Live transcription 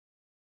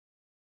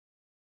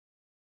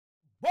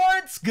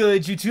What's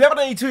good, YouTube?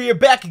 Episode here,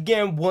 back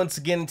again, once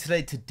again.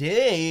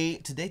 Today,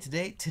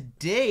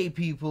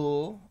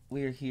 people,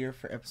 we are here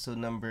for episode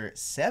number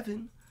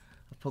 7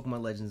 of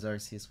Pokemon Legends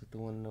Arceus with the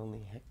one and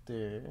only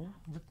Hector.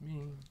 With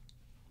me.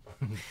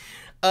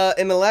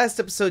 In the last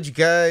episode, you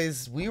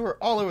guys, we were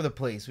all over the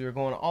place. We were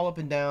going all up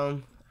and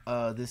down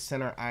this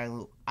center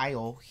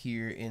aisle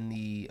here in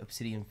the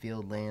Obsidian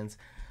Field lands.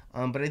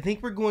 But I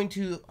think we're going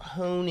to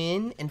hone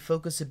in and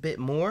focus a bit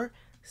more.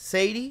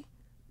 Sadie,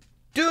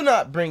 do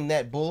not bring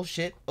that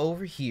bullshit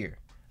over here.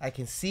 I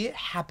can see it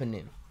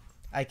happening.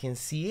 But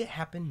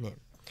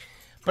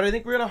I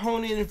think we're going to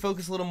hone in and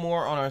focus a little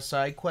more on our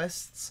side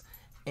quests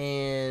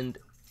and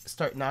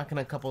start knocking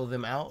a couple of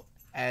them out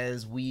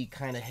as we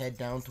kind of head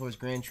down towards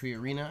Grand Tree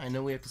Arena. I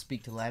know we have to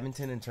speak to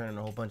Laventon and turn in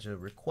a whole bunch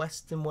of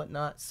requests and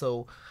whatnot,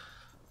 so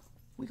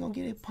we're going to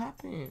get it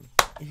popping.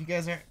 If you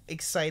guys are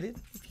excited,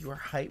 if you are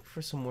hyped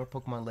for some more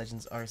Pokemon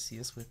Legends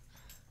Arceus with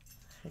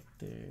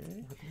Hector,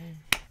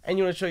 and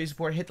you want to show your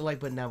support, hit the like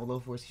button down below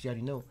for us, because you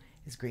already know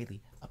it's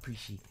greatly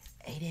appreciated.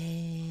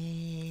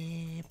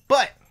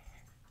 But,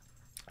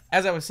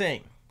 as I was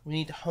saying, we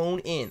need to hone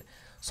in.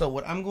 So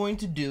what I'm going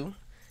to do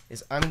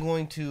is I'm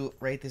going to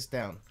write this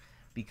down,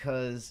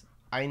 because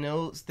I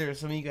know there are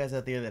some of you guys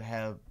out there that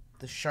have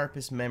the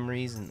sharpest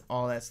memories and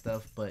all that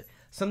stuff, but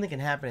something can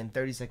happen and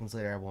 30 seconds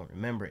later I won't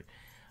remember it.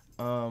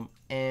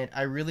 And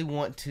I really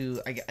want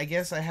to, I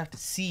guess I have to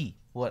see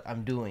what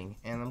I'm doing,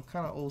 and I'm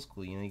kind of old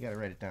school, you know, you gotta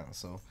write it down.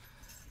 So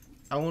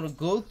I want to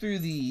go through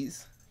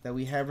these that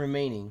we have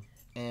remaining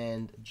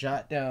and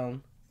jot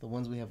down the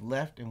ones we have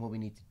left and what we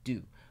need to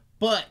do.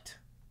 But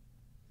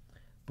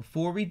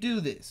before we do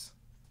this,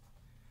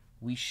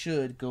 we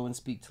should go and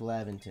speak to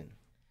Laventon.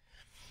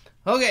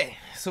 Okay,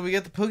 so we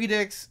got the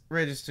Pokédex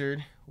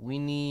registered. We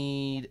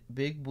need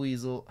Big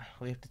Weasel.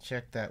 We have to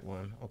check that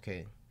one.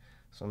 Okay,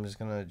 so I'm just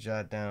going to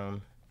jot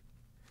down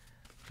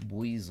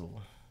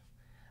Weasel.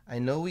 I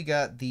know we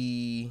got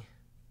the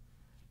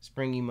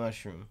Springy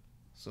Mushroom.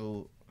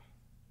 So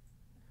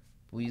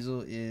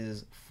Weasel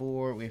is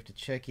 4. We have to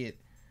check it.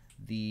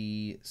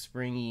 The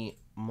Springy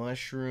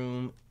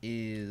Mushroom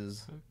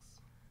is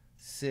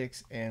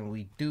 6. And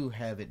we do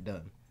have it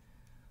done.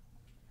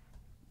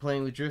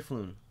 Playing with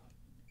Drifloon.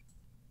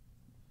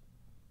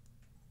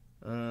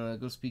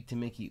 Go speak to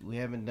Mickey. We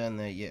haven't done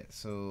that yet.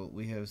 So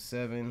we have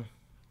 7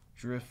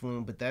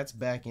 Drifloon, but that's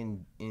back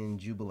in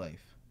Jubilife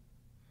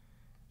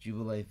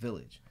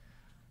Village.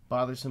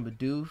 Bothersome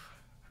Bidoof,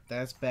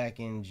 that's back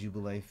in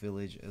Jubilife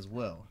Village as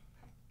well.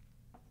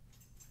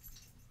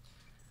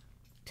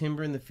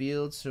 Timber in the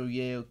Field, so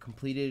yeah,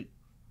 completed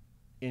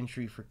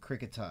entry for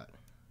Kricketot.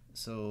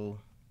 So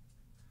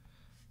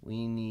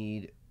we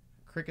need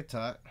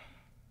Kricketot,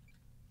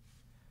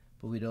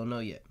 but we don't know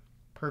yet.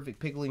 Perfect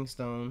Pickling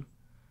Stone,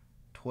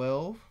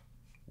 12.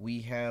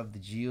 We have the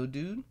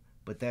Geodude,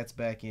 but that's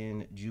back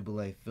in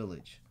Jubilife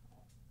Village.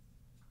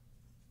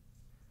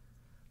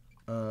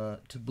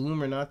 To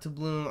bloom or not to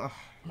bloom, oh,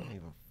 I don't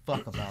even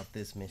fuck about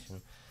this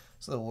mission.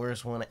 It's the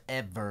worst one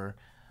ever.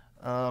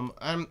 I'm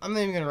not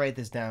even gonna write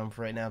this down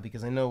for right now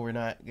because I know we're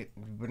not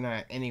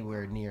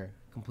anywhere near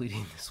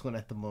completing this one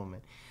at the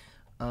moment.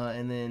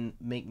 And then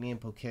Make Me and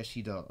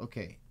Pokeshi Doll.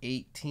 Okay,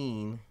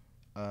 18.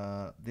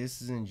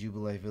 This is in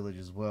Jubilife Village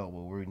as well,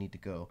 where we need to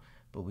go,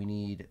 but we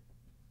need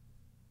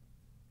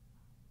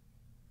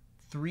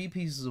 3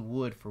 pieces of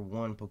wood for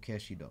 1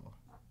 Pokeshi Doll.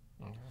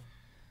 Okay.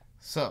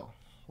 So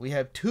we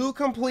have 2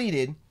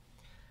 completed.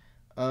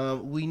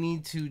 We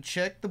need to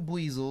check the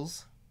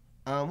Buizels.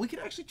 We can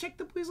actually check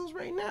the Buizels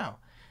right now.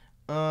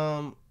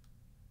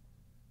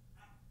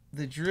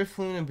 The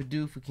Drifloon and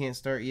Bidoof we can't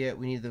start yet.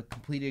 We need the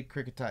completed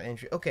Kricketot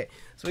entry. Okay,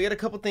 so we got a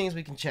couple things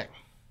we can check.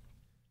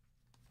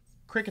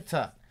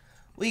 Kricketot.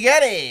 We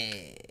got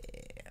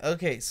it!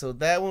 Okay, so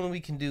that one we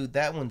can do.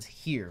 That one's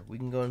here. We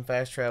can go and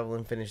fast travel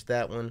and finish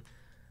that one.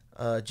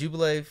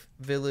 Jubilife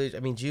Village.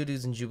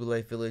 Geodude's in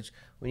Jubilife Village.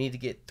 We need to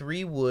get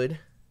 3 wood.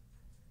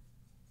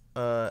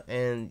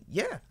 And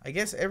yeah, I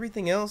guess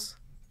everything else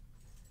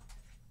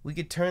we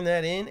could turn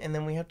that in, and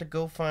then we have to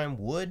go find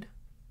wood.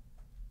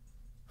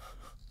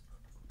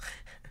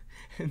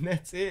 And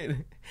that's it.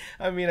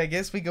 I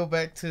guess we go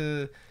back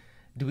to...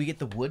 Do we get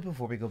the wood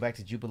before we go back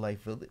to Jubilife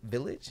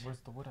Village? Where's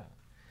the wood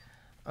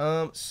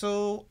at?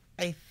 So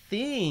I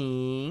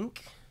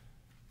think...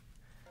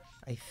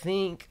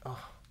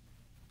 Oh,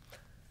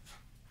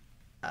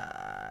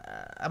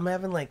 I'm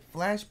having like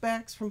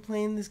flashbacks from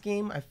playing this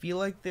game. I feel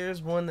like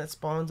there's one that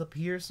spawns up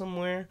here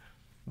somewhere,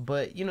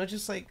 but you know,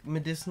 just like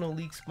medicinal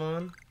leak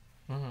spawn,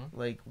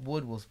 like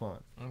wood will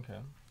spawn. Okay.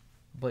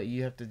 But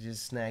you have to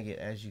just snag it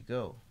as you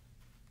go.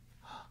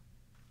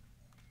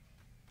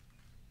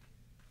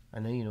 I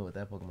know you know what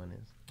that Pokemon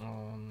is.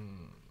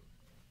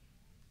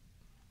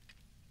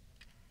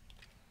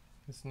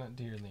 It's not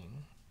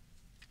Deerling.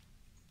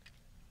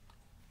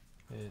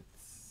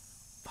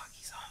 It's... Fuck,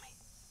 he saw me.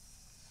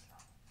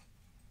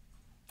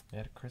 It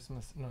had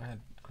Christmas... No, it had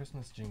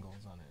Christmas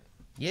jingles on it.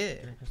 Yeah.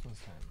 During Christmas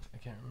time. I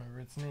can't remember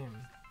its name.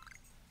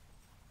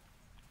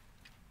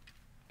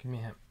 Give me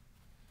a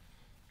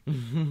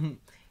hint.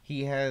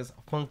 He has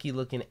funky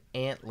looking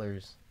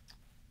antlers.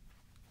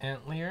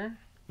 Antler?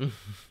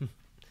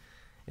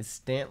 It's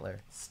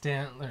Stantler.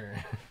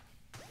 Stantler.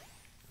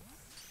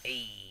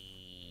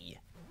 Hey.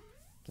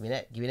 Give me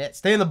that. Give me that.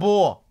 Stay in the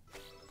ball.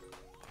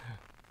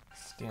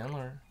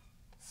 Stantler.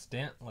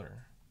 Stantler.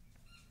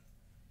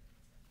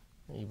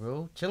 Hey,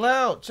 bro. Chill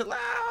out. Chill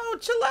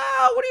out. Chill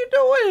out. What are you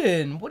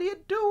doing? What are you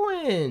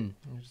doing?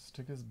 You just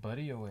took his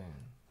buddy away.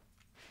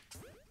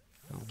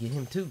 I'm going to get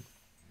him, too.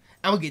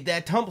 I'm going to get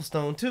that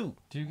Tumblestone, too.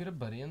 Do you get a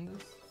buddy in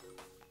this?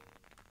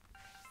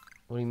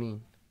 What do you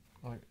mean?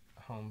 Like,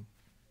 how in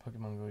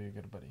Pokemon Go you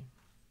get a buddy?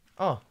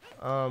 Oh,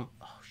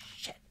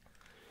 shit.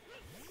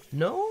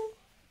 No?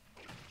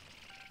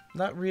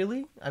 Not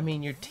really. I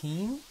mean, your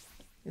team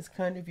is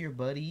kind of your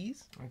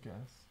buddies. I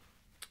guess.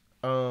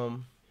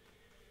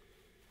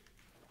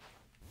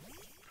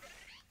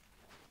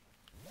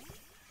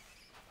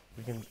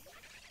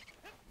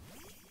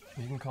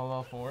 You can call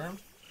all four?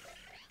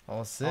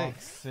 All six. All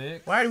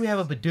six? Why do we have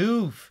a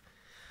Bidoof?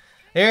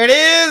 There it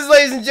is,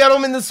 ladies and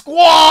gentlemen, the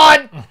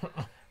squad!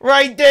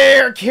 Right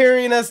there,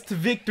 carrying us to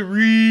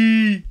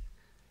victory.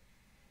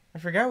 I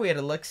forgot we had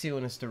a Luxio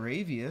and a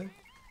Staravia.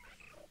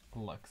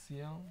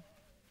 Luxio?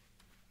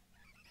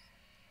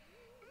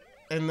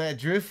 And that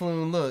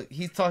Drifloon, look,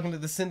 he's talking to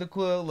the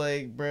Cyndaquil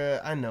like,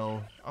 bruh, I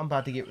know. I'm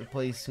about to get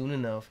replaced soon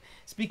enough.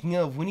 Speaking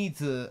of, we need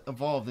to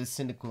evolve this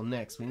Cyndaquil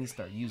next. We need to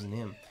start using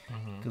him.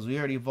 Because we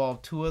already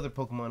evolved 2 other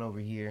Pokemon over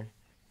here.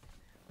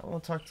 I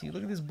want to talk to you.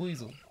 Look at this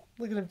Buizel.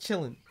 Look at him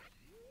chilling.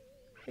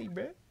 Hey,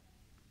 bruh.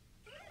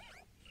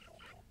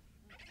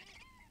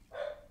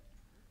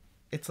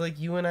 It's like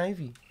you and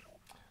Ivy.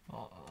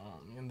 Oh,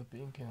 and the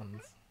Pinkins.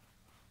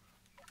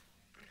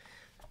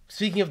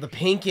 Speaking of the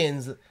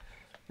Pinkins,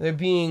 they're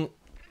being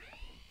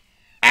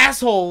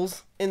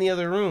assholes in the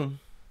other room.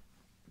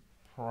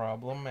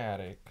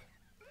 Problematic.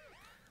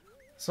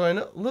 So I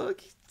know,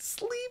 look, he's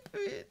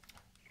sleeping.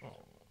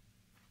 Oh.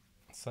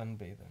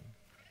 Sunbathing.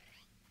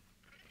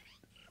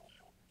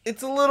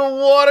 It's a little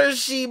water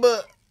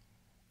shiba.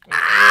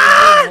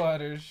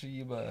 Water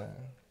Shiba.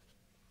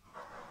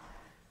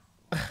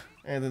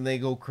 And then they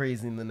go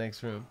crazy in the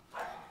next room.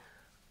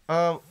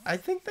 I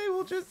think they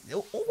will just...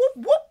 Whoop,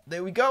 whoop,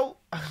 there we go.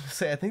 I was gonna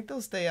say, I think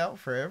they'll stay out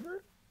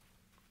forever.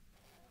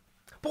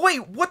 But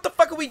wait, what the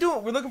fuck are we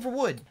doing? We're looking for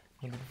wood.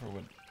 We're looking for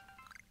wood.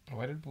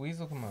 Why did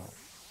Weasel come out?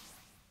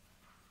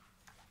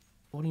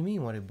 What do you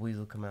mean, why did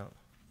Buizel come out?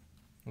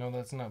 No,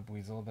 that's not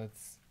Weasel.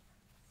 That's...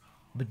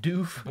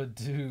 Bidoof.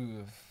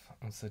 Bidoof.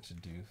 I'm such a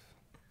doof.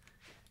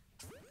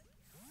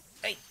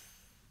 Hey.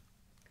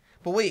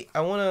 But wait, I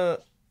want to...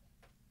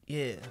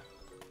 Yeah.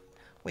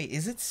 Wait,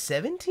 is it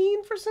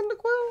 17 for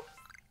Cyndaquil?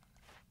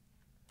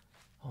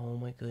 Oh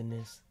my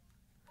goodness.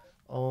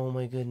 Oh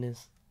my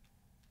goodness.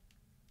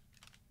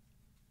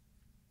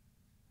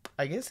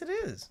 I guess it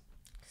is.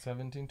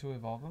 17 to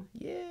evolve him?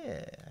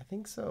 Yeah, I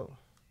think so.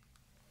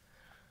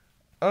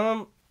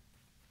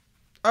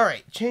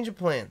 Alright, change of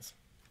plans.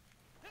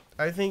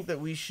 I think that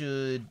we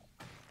should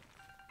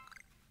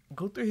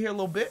go through here a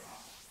little bit.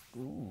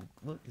 Ooh,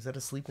 look, is that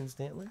a sleeping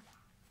Stantler?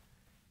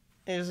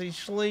 Is he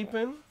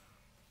sleeping?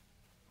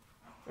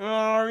 Oh,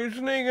 are you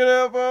sneaking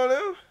up on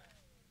him?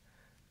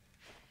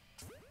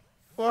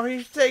 Or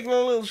he's taking a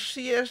little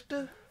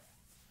siesta?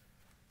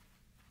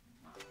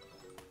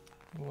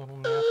 A little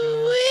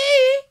napping.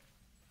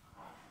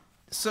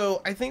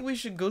 So, I think we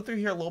should go through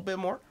here a little bit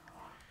more.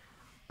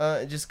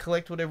 Just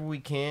collect whatever we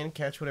can,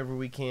 catch whatever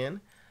we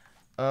can.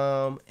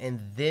 And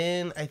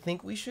then I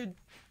think we should...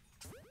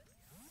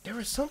 There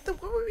was something...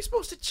 What were we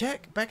supposed to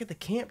check back at the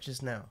camp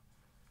just now?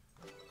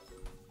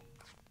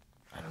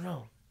 I don't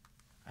know.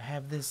 I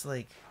have this,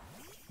 like,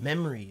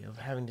 memory of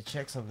having to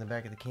check something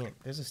back at the camp.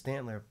 There's a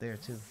Stantler up there,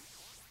 too.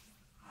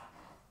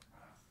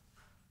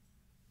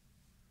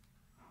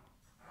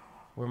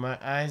 Were my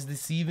eyes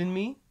deceiving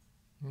me?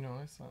 No,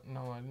 I saw...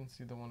 No, I didn't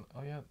see the one...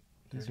 Oh, yeah.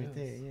 He's right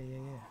there. Yeah, yeah,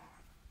 yeah.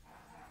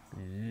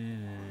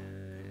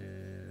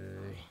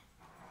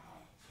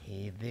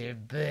 Hey there,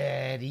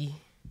 buddy.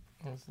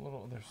 There's a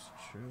little... There's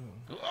two.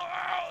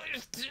 Oh,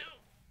 there's 2.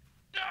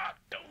 Oh,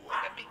 don't look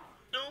at me.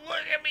 Don't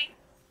look at me.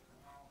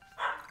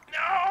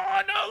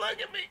 No, don't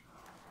look at me.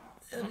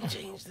 Let me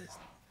change this.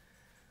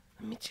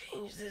 Let me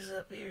change this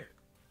up here.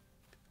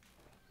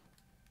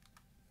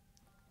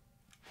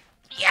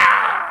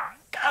 Yeah!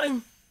 Got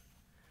him.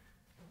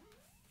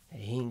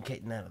 He ain't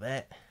getting out of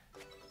that.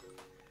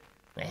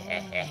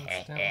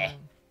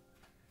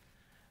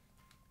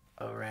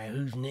 Alright,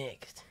 who's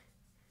next?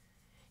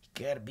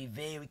 You gotta be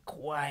very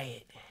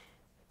quiet.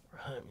 We're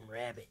hunting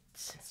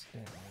rabbits.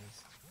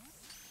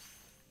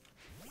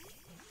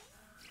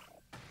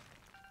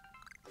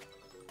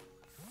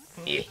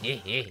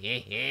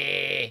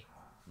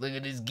 Look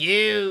at this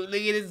goo!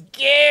 Look at this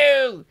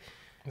goo!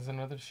 Is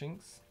another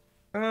Shinx?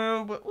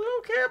 But we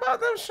don't care about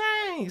them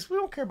Shanks. We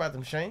don't care about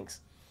them Shanks.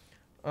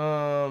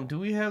 Do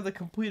we have the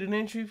completed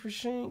entry for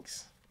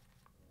Shanks?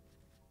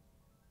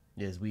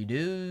 Yes, we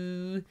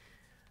do.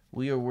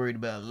 We are worried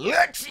about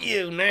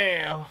Luxio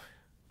now.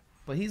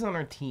 But he's on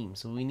our team,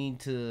 so we need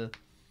to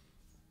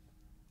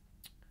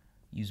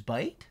use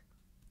Bite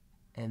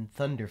and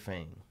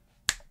Thunderfang.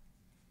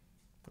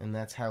 And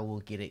that's how we'll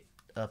get it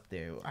up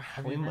there.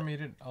 Have you ever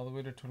made it all the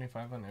way to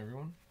 25 on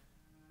everyone?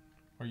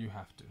 Or you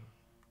have to?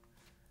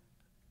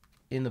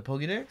 In the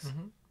Pokédex?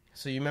 Mm-hmm.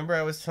 So you remember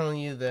I was telling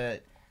you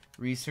that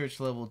research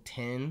level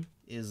 10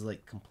 is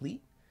like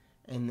complete?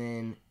 And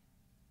then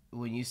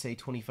when you say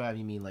 25,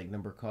 you mean like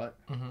number caught?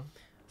 Mm-hmm.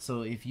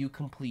 So if you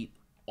complete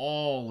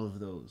all of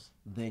those,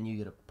 then you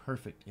get a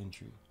perfect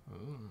entry.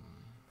 Ooh.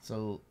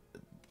 So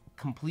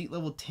complete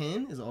level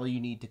 10 is all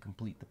you need to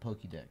complete the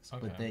Pokédex. Okay.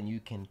 But then you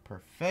can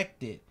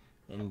perfect it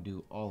and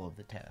do all of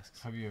the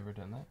tasks. Have you ever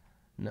done that?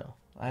 No.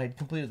 I had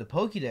completed the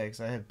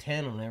Pokédex. I have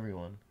 10 on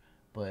everyone.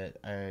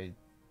 But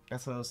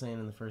that's what I was saying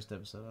in the first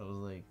episode. I was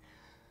like,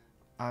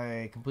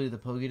 I completed the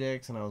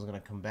Pokédex and I was going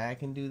to come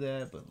back and do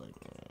that. But like,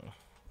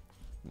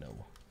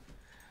 no.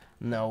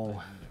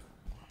 No.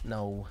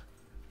 No.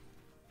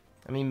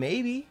 I mean,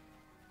 maybe.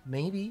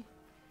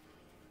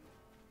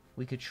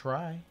 We could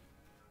try.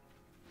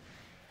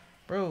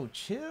 Bro,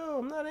 chill.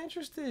 I'm not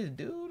interested,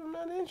 dude. I'm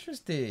not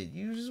interested.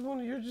 You're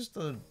just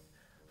a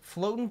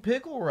floating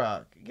pickle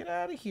rock. Get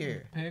out of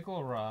here.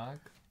 Pickle rock?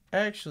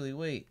 Actually,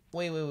 wait.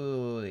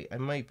 I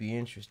might be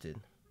interested.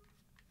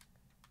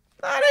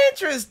 Not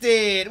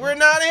interested. We're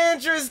not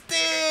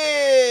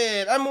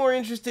interested. I'm more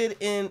interested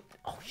in...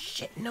 Oh,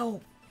 shit,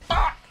 no.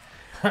 Fuck.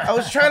 I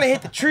was trying to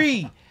hit the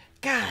tree.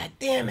 God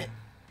damn it.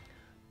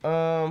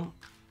 Bye.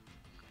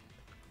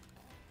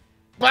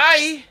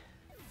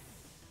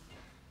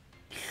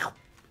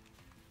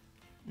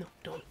 No,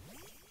 don't.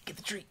 Get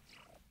the tree.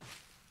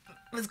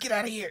 Let's get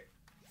out of here.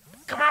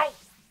 Come out.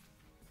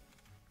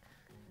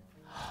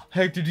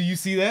 Hector, do you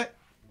see that?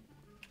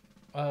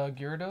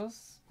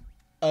 Gyarados?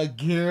 A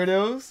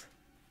Gyarados?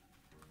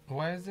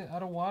 Why is it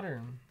out of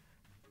water?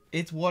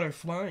 It's water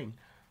flying.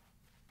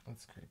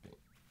 That's creepy.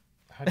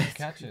 How do you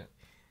catch it?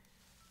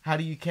 How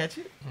do you catch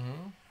it?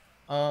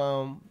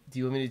 Mm-hmm. Do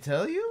you want me to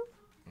tell you?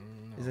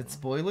 No. Is it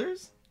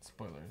spoilers?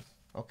 Spoilers.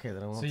 Okay,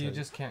 then I won't So tell you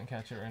just can't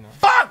catch it right now?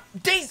 Fuck!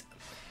 Days!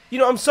 You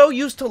know, I'm so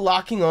used to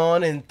locking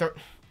on and...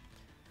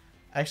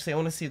 Actually, I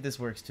want to see if this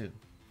works too.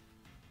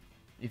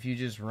 If you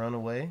just run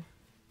away.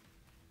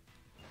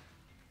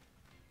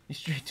 You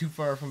stray too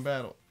far from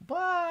battle.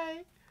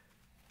 Bye!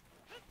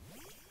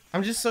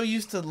 I'm just so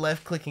used to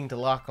left clicking to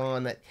lock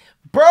on that...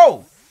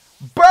 Bro!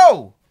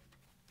 Bro!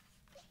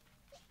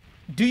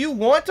 Do you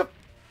want to...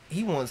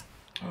 He wants...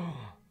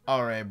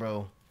 Alright,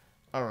 bro.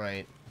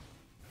 Alright.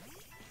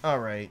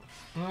 Alright.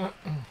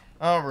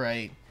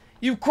 Alright.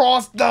 You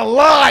crossed the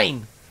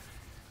line!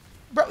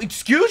 Bro,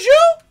 excuse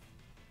you?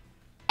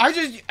 I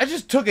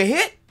just took a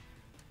hit?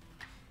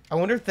 I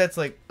wonder if that's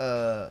like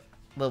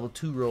level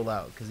 2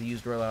 rollout, because he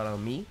used rollout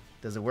on me.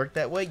 Does it work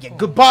that way? Yeah,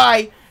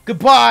 goodbye!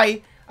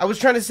 Goodbye! I was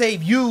trying to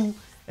save you,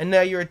 and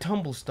now you're a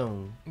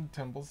tumblestone.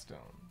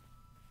 Tumblestone.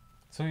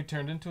 So he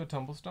turned into a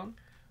tumblestone?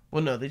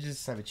 Well, no, they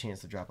just have a chance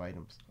to drop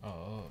items.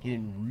 Oh. He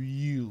didn't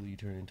really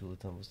turn into a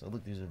tumblestone.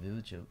 Look, there's a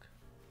vivid joke.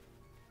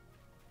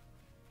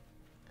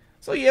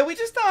 So yeah, we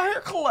just out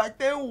here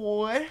collecting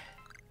wood.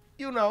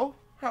 You know,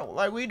 how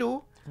like we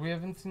do. We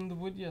haven't seen the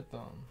wood yet,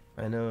 though.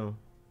 I know.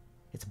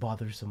 It's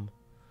bothersome.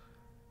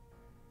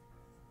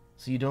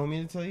 So you don't want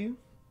me to tell you?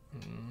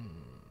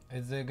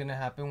 Is it gonna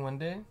happen one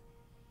day?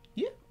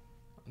 Yeah.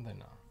 Then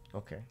no.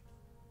 Okay.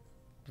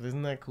 But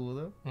isn't that cool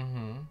though?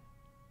 Mm-hmm.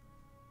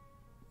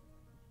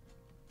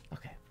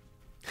 Okay.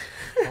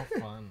 How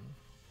fun.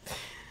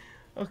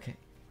 Okay.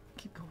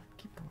 Keep going.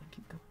 Keep going.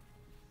 Keep going.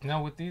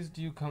 Now with these,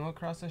 do you come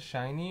across a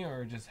shiny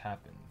or it just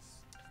happens?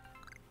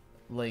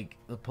 Like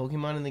the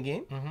Pokemon in the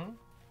game? Mm-hmm.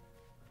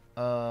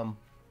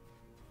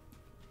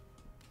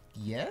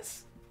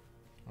 Yes?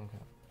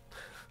 Okay.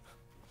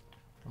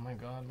 Oh my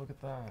god, look at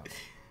that.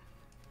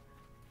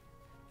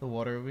 The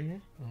water over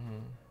here? Mm-hmm.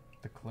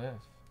 The cliff.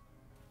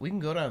 We can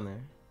go down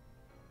there.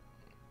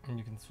 And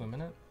you can swim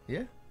in it?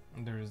 Yeah.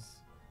 And there's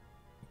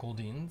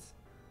Goldines?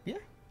 Yeah.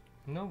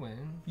 No way.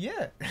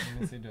 Yeah.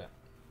 Let me see that.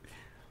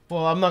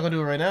 Well, I'm not gonna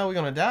do it right now. We're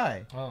gonna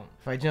die. Oh.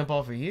 If I jump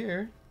off of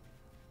here.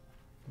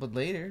 But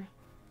later,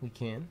 we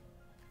can.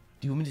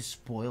 Do you want me to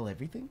spoil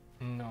everything?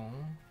 No.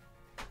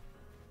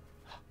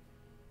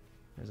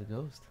 There's a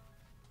ghost.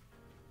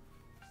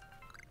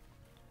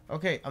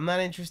 Okay, I'm not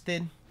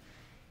interested.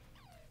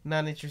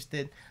 Not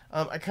interested.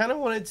 I kind of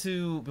wanted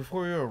to,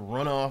 before we were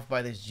run off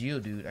by this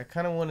Geodude, I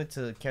kind of wanted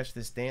to catch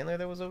this Stantler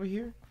that was over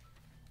here.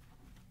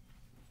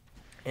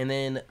 And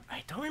then,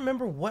 I don't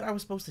remember what I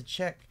was supposed to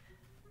check.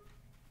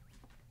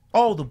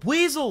 Oh, the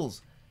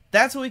Weasels!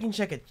 That's what we can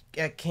check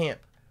at camp.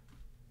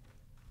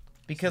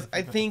 Because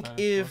I think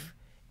if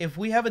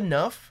we have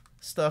enough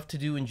stuff to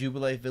do in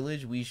Jubilife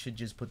Village, we should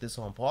just put this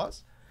on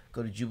pause.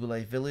 Go to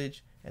Jubilife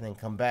Village, and then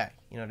come back.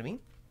 You know what I mean?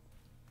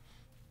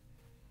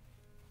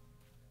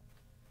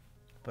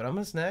 But I'm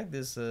gonna snag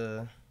this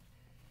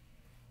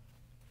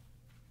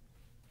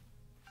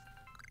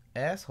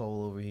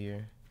asshole over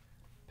here.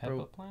 Peppa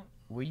Bro, plant?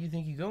 where you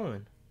think you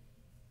going?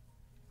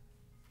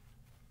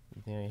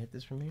 You think I hit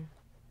this from here?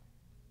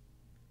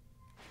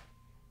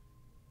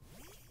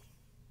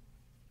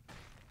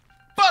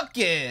 Fuck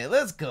yeah!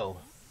 Let's go.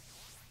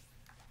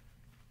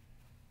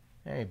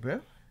 Alright,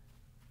 bro.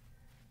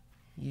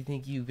 You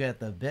think you got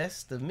the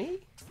best of me?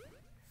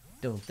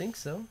 Don't think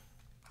so.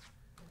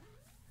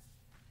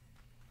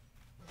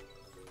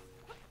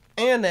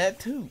 And that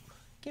too.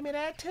 Give me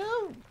that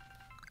too.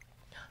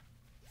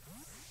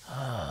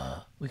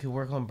 We could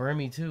work on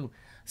Burmy too.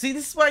 See,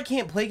 this is why I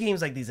can't play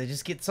games like these. I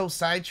just get so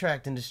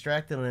sidetracked and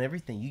distracted on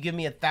everything. You give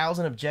me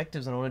 1,000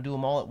 objectives and I want to do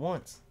them all at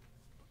once.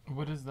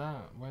 What is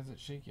that? Why is it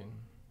shaking?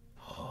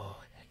 Oh,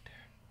 Hector.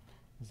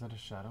 Is that a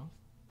shadow?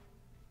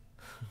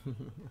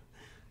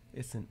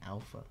 It's an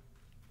alpha.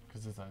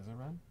 Because his eyes are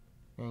red?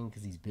 And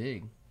because he's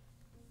big.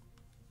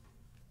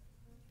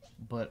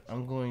 But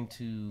I'm going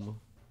to...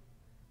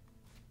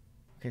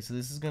 Okay, so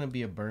this is going to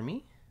be a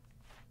Burmy.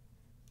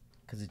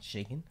 Because it's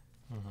shaking.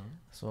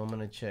 So I'm going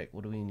to check.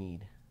 What do we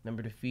need?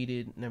 Number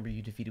defeated. Number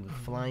you defeated with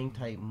flying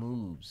type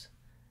moves.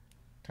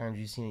 Times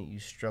you've seen it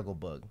use struggle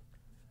bug.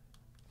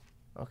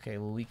 Okay,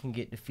 well we can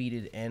get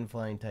defeated and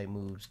flying type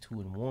moves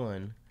 2 in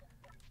 1.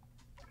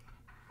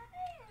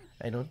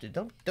 Hey, don't be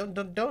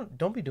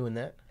doing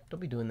that. Don't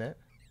be doing that.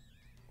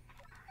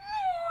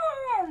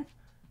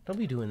 Don't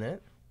be doing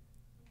that.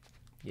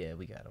 Yeah,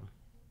 we got him.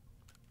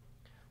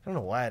 I don't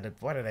know why did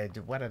I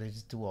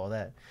just do all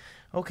that?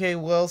 Okay,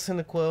 well,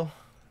 Cyndaquil,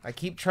 I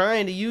keep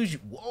trying to use you.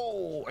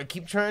 Whoa, I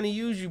keep trying to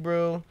use you,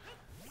 bro.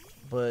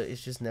 But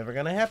it's just never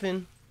gonna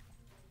happen.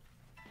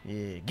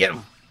 Yeah, get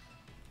him.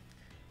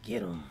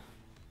 Get him.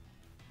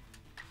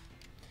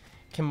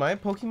 Can my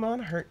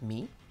Pokemon hurt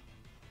me?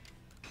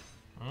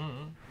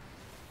 Oh.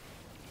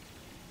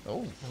 A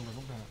little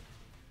bit.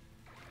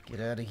 Get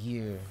out of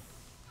here.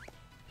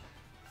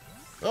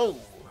 Oh.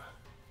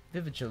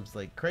 Vivichoke's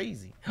like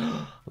crazy.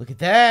 Look at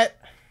that.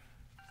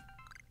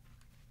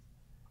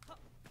 Are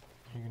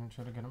you gonna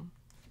try to get him?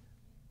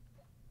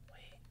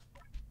 Wait.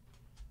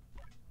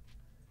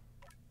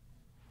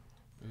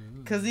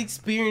 Because the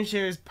experience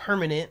share is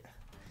permanent.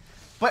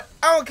 But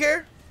I don't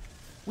care.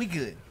 We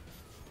good.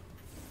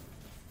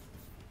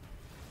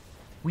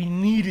 We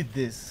needed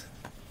this.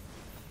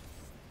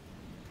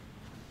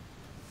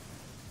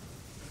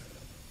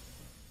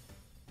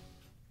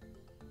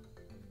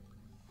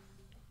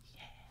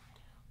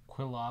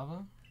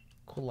 Quilava?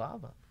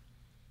 Quilava.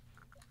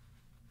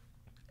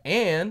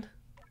 And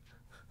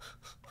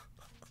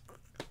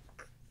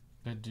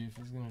The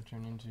doof is gonna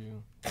turn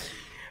into...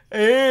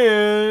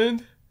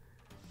 And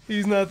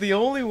he's not the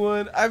only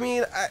one. I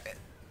mean,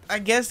 I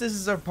guess this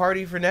is our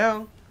party for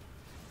now.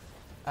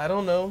 I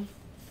don't know.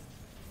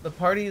 The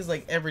party is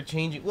like ever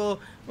changing. Well,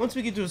 once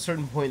we get to a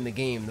certain point in the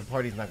game, the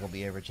party's not gonna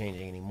be ever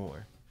changing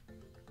anymore.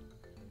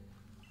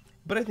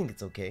 But I think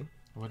it's okay.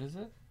 What is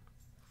it?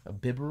 A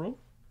Bibarel.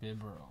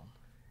 Bibarel.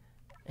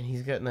 And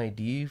he's got an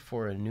ID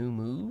for a new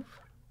move.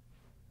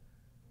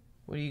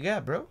 What do you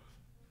got, bro?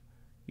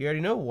 You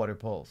already know Water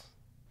Pulse.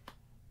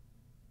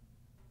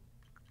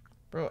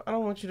 Bro, I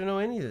don't want you to know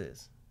any of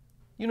this.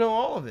 You know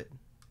all of it.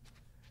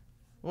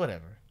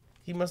 Whatever.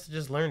 He must have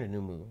just learned a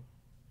new move.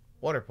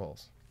 Water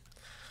Pulse.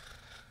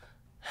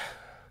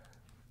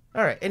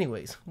 Alright,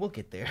 anyways, we'll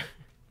get there.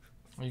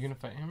 Are you gonna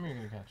fight him or are you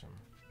gonna catch him?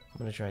 I'm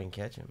gonna try and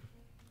catch him.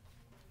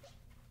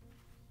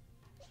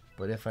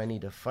 But if I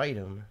need to fight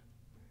him,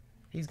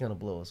 he's gonna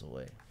blow us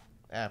away.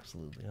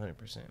 Absolutely,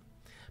 100%.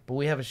 But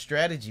we have a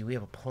strategy, we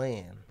have a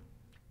plan.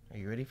 Are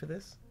you ready for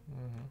this?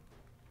 Mm-hmm.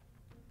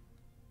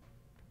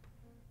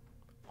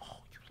 Oh,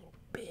 you little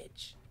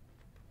bitch.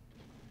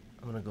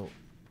 I'm gonna go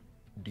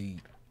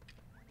deep.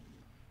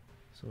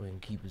 So we can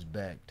keep his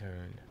back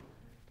turned.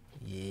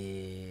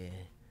 Yeah.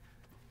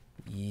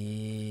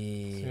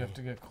 Yeah. So you have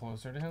to get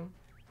closer to him?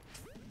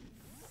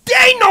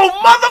 There ain't no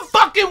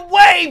motherfucking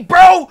way,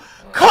 bro!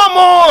 Come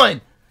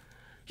on!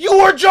 You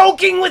were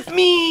joking with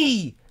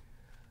me!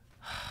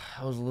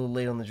 I was a little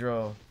late on the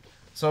draw.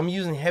 So I'm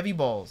using heavy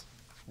balls.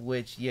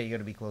 Which, yeah, you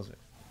gotta be closer.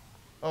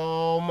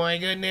 Oh my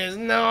goodness,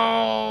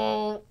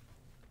 no!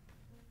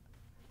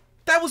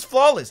 That was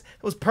flawless.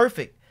 It was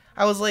perfect.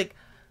 I was like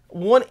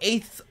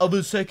 1/8 of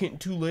a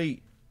second too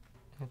late.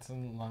 That's a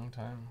long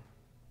time.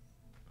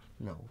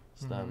 No,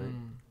 stop it.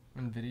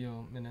 In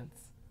video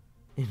minutes.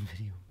 In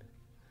video.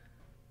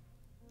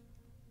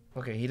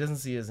 Okay, he doesn't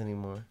see us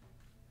anymore.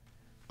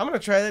 I'm gonna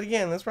try that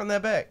again. Let's run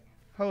that back.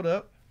 Hold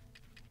up.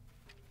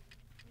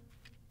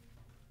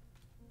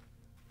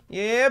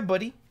 Yeah,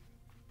 buddy.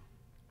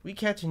 We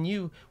catching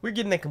you. We're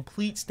getting a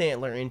complete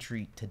Stantler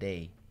entry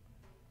today.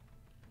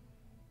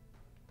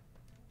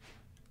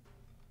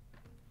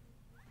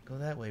 Go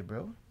that way,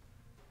 bro.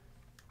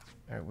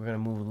 Alright, we're gonna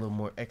move a little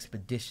more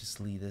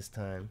expeditiously this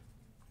time.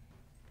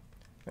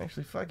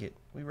 Actually, fuck it.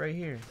 We right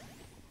here.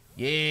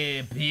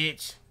 Yeah,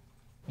 bitch.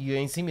 You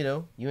ain't see me,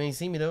 though. You ain't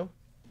see me, though.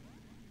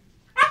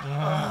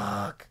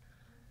 Fuck.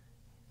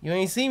 You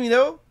ain't see me,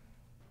 though.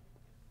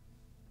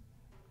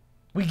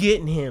 We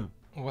getting him.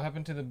 What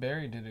happened to the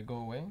berry? Did it go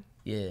away?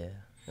 Yeah.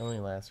 It only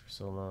lasts for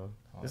so long.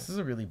 Oh. This is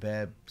a really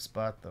bad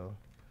spot, though.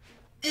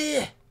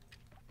 Ugh.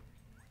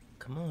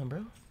 Come on,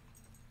 bro.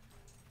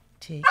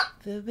 Take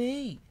the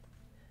bait.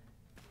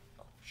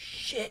 Oh,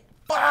 shit.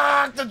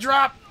 Fuck the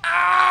drop.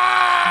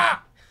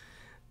 Ah!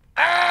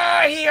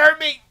 Ah! He hurt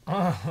me.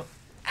 Ah!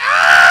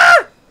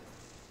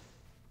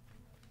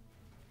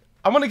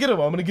 I'm gonna get him.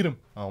 I'm gonna get him.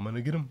 I'm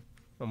gonna get him.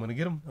 I'm gonna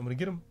get him. I'm gonna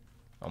get him.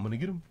 I'm gonna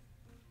get him.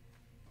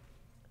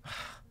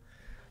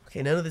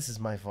 Okay, none of this is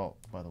my fault,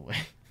 by the way.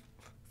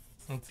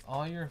 It's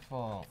all your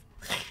fault.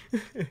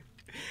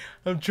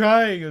 I'm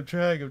trying. I'm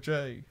trying. I'm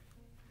trying.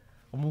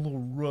 I'm a little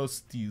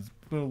rusty. It's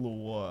been a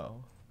little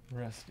while.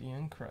 Rusty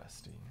and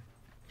crusty.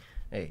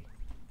 Hey,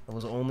 it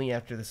was only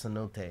after the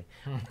cenote.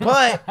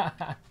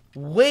 But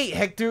wait,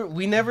 Hector,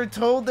 we never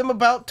told them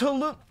about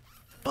Tolu.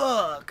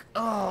 Fuck.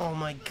 Oh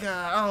my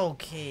god.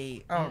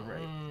 Okay. All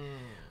right.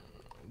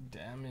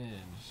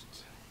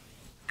 Damaged.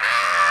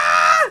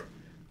 Ah!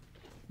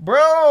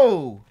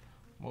 Bro,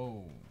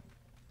 Whoa.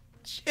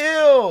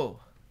 chill.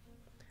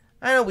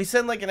 I know we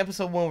said like in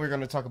episode 1 we were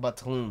gonna talk about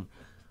Tulum.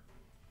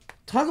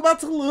 Talk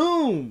about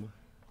Tulum.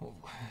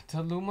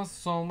 Tulum was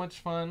so much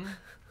fun.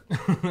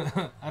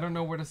 I don't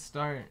know where to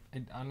start.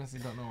 I honestly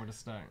don't know where to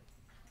start.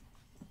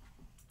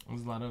 It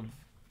was a lot of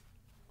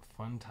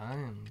fun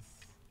times.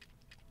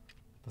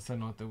 The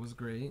cenote was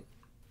great.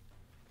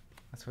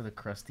 That's where the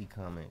crusty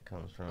comment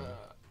comes from.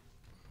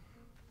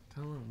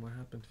 Tell him what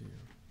happened to you.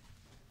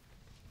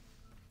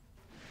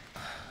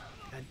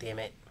 God damn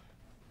it.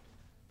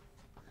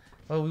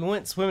 Well, we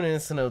went swimming in the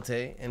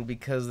cenote, and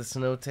because the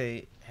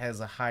cenote has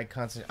a high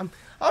concentration,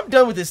 I'm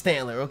done with this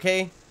Stantler,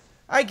 okay?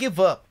 I give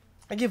up.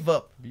 I give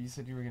up. But you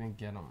said you were gonna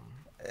get him.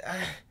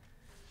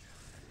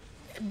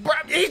 Bro,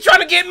 he's trying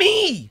to get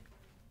me.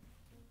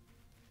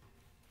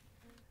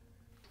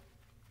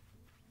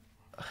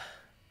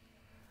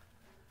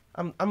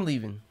 I'm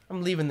leaving.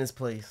 I'm leaving this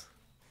place.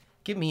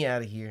 Get me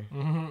out of here.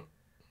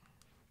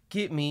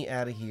 Get me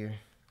out of here.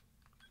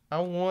 I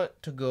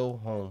want to go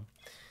home.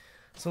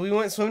 So we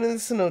went swimming in the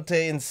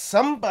cenote, and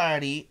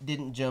somebody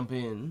didn't jump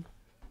in.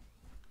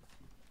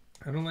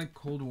 I don't like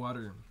cold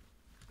water.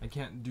 I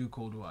can't do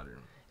cold water.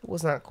 It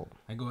was not cold.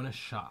 I go in a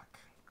shock.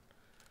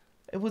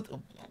 It was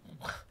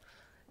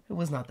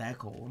not that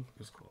cold. It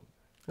was cold.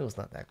 It was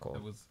not that cold.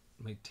 It was,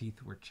 my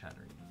teeth were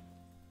chattering.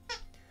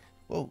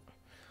 Whoa.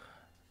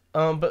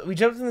 But we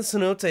jumped in the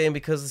cenote, and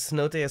because the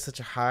cenote has such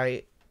a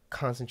high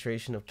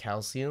concentration of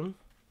calcium,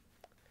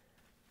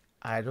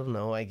 I don't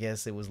know, I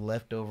guess it was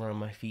left over on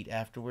my feet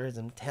afterwards.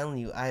 I'm telling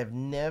you, I have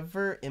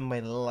never in my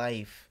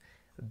life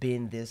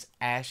been this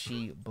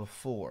ashy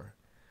before.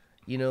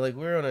 You know, like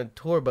we were on a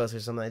tour bus or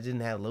something. I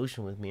didn't have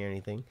lotion with me or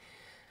anything.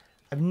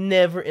 I've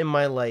never in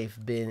my life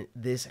been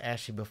this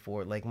ashy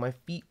before. Like my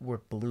feet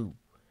were blue.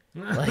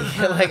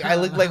 Like I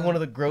look like one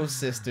of the Gross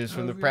sisters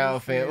from the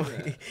Proud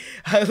Family.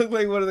 I look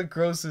like one of the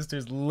Gross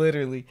sisters,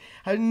 literally.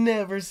 I've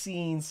never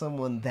seen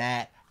someone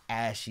that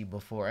ashy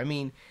before. I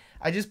mean,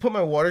 I just put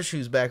my water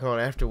shoes back on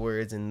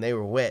afterwards, and they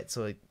were wet,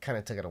 so it kind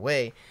of took it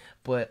away.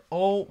 But,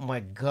 oh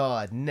my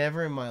god,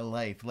 never in my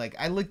life. Like,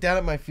 I looked down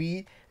at my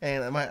feet,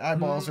 and my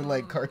eyeballs are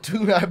like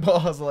cartoon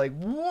eyeballs. Like,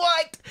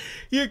 what?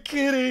 You're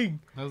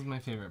kidding. That was my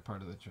favorite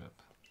part of the trip.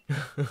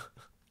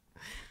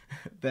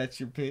 That's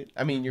your pit?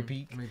 I mean, your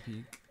peak? My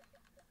peak.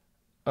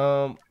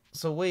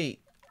 So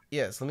wait.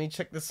 Yes, let me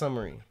check the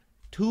summary.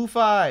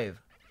 2-5.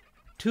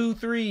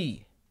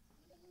 2-3.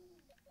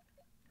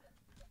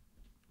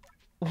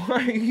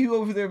 Why are you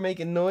over there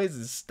making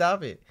noises?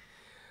 Stop it.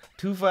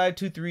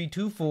 2-5, 2-3,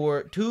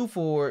 2-4,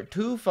 2-4,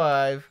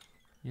 2-5.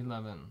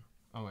 11.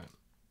 Oh, wait.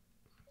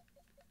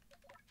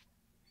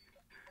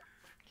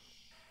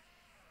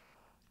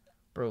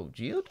 Bro,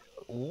 Geodude?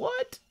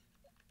 What?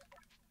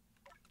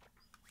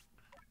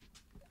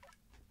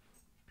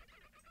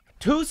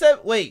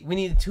 2-7. Wait, we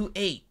needed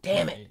 2-8.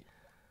 Damn it.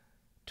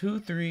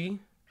 2-3,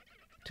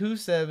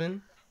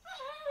 2-7.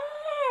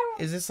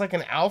 Is this like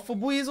an alpha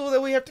Buizel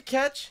that we have to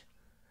catch?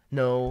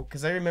 No,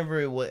 because I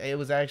remember it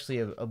was actually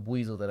a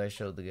Buizel that I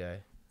showed the guy.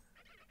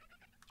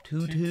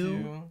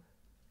 2-2.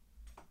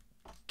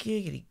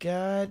 Giggity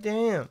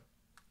goddamn.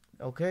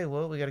 Okay,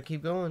 well, we got to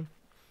keep going.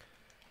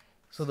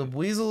 So the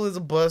Buizel is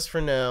a bust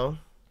for now.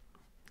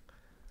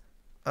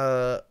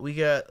 We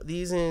got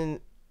these in.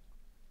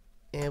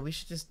 Yeah, we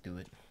should just do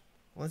it.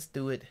 Let's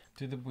do it.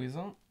 To the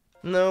Buizel?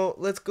 No,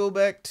 let's go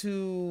back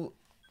to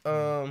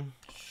Jubileeville.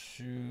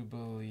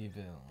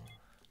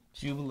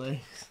 Jubilee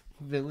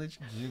Village.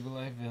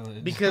 Jubilee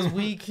Village. Because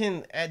we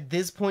can, at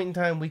this point in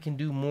time, we can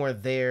do more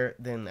there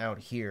than out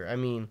here. I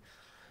mean,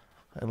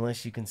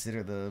 unless you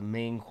consider the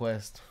main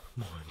quest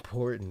more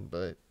important,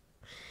 but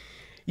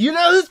you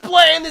know who's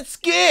playing this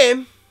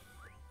game?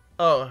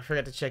 Oh, I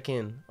forgot to check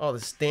in. Oh, the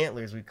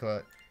Stantlers we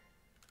caught.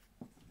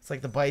 It's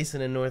like the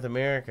bison in North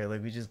America.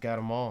 Like, we just got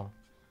them all.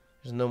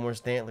 There's no more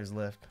Stantlers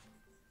left.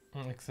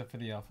 Except for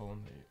the alpha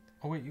one.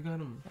 Oh, wait, you got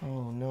him.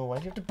 Oh, no.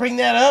 Why'd you have to bring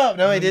that up?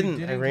 No, I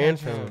didn't. I ran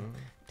from him.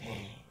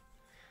 Dang.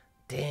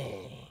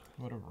 Dang.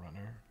 What a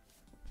runner.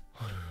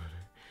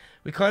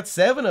 We caught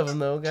 7 of them,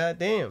 though. God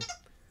damn.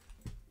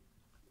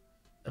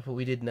 But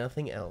we did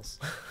nothing else.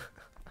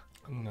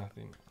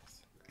 Nothing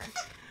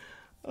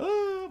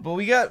else. But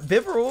we got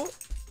Bibarel.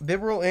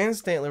 Bibarel and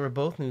Stantler were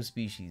both new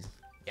species.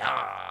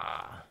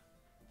 Yeah.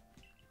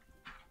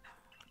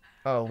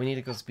 Oh, we need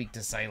to go speak to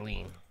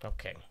Silene.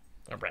 Okay.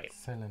 All right.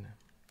 Selena.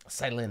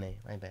 Silene.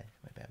 My bad.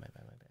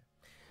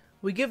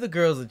 We give the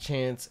girls a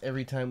chance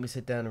every time we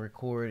sit down to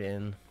record,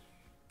 and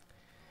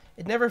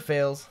it never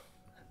fails.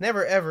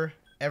 Never, ever,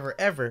 ever,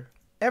 ever,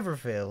 ever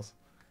fails.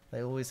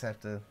 They always have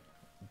to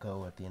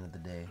go at the end of the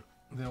day.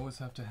 They always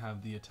have to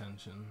have the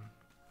attention.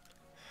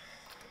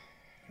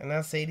 And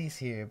now Sadie's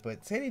here,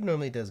 but Sadie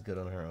normally does good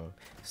on her own.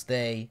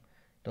 Stay.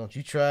 Don't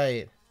you try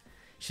it.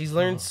 She's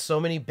learned so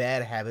many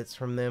bad habits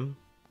from them.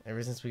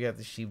 Ever since we got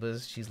the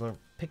Shibas, she's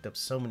picked up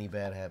so many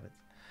bad habits.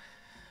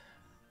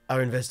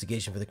 Our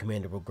investigation for the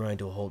commander will grind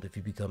to a halt if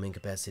you become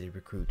incapacitated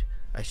recruit.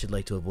 I should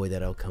like to avoid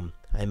that outcome.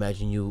 I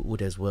imagine you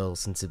would as well,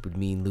 since it would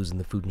mean losing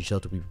the food and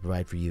shelter we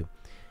provide for you.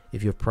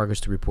 If you have progress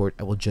to report,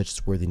 I will judge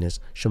its worthiness.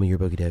 Show me your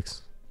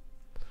Pokédex.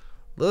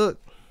 Look.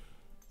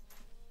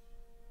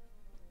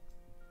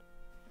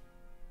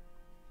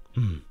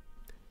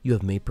 You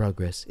have made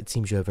progress. It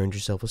seems you have earned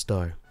yourself a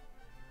star.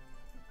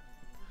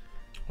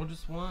 Oh,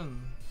 just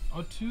one.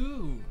 Oh,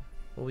 two.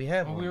 Well, we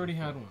have one. We already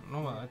had one.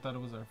 No, I thought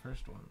it was our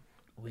first one.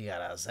 We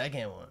got our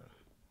second one.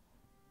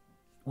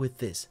 With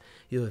this,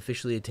 you have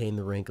officially attained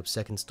the rank of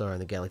 2nd star in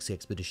the Galaxy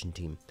Expedition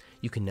Team.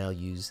 You can now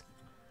use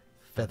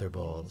Feather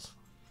Balls.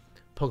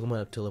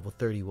 Pokemon up to level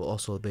 30 will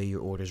also obey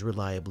your orders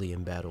reliably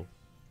in battle.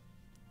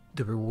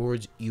 The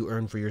rewards you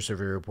earn for your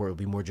survey report will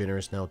be more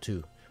generous now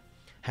too.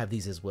 Have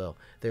these as well.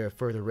 There are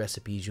further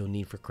recipes you'll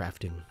need for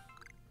crafting.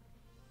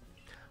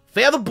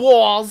 Feather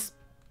Balls!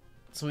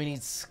 So we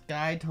need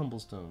Sky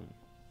Tumblestone,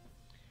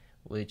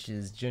 which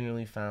is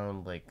generally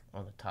found like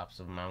on the tops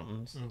of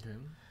mountains. Okay.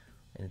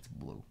 And it's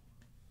blue.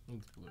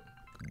 It's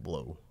blue.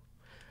 Blue.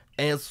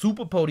 And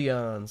Super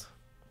Podions.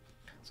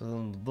 So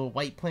the little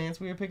white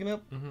plants we were picking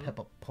up,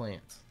 pepper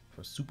plants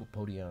for Super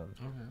Podions.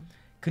 Okay.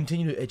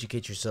 Continue to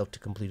educate yourself to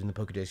completing the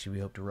Pokedex. We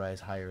hope to rise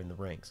higher in the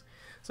ranks.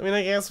 So I mean,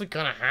 I guess we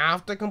kind of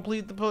have to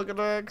complete the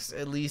Pokedex,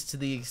 at least to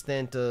the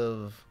extent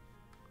of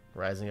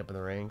rising up in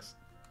the ranks.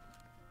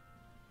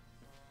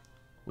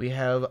 We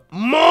have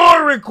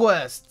more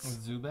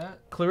requests! Zubat?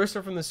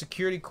 Clarissa from the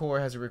Security Corps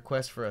has a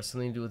request for us.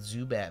 Something to do with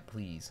Zubat,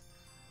 please.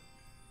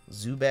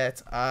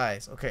 Zubat's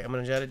eyes. Okay, I'm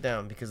going to jot it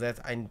down because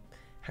I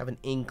have an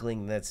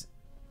inkling that's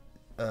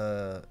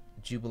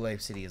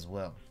Jubilife City as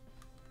well.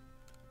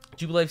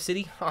 Jubilife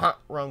City? Haha,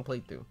 wrong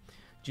playthrough.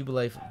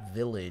 Jubilife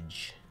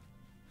Village.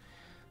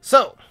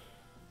 So,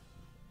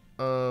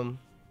 the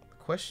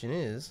question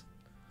is...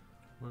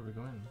 Where are we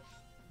going?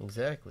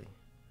 Exactly.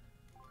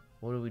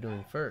 What are we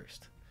doing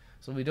first?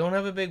 So we don't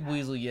have a big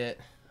weasel yet.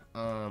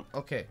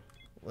 Okay.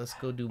 Let's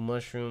go do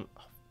mushroom.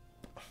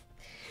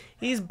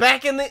 He's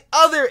back in the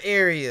other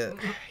area.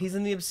 He's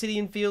in the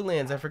Obsidian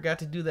Fieldlands. I forgot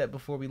to do that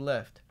before we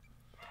left.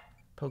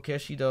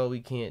 Pokeshi doll we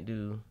can't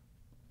do.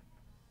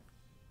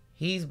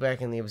 He's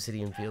back in the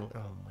Obsidian Field.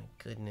 Oh my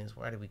goodness.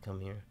 Why did we come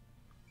here?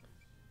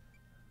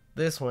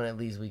 This one at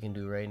least we can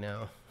do right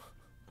now.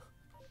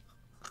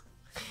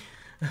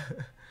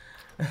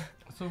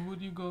 So who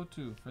do you go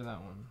to for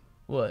that one?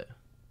 What?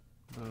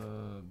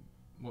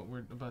 What we're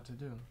about to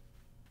do.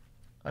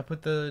 I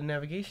put the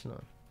navigation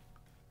on.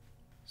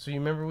 So you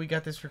remember we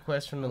got this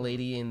request from the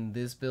lady in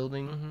this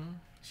building?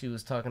 She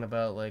was talking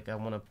about like, I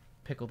want to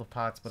pickle the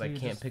pots, but so I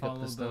can't pick up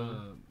the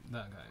stone.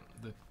 That guy,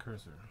 the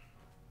cursor.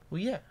 Well,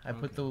 yeah, I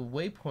put the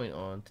waypoint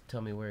on to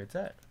tell me where it's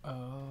at. Oh.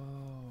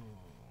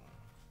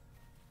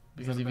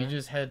 Because if you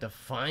just had to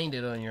find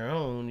it on your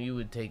own, you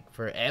would take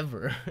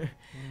forever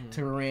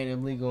to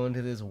randomly go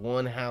into this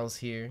one house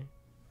here.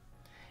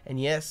 And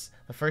yes,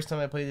 the first time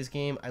I played this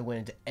game, I went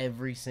into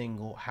every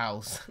single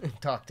house and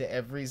talked to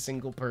every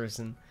single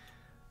person.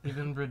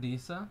 Even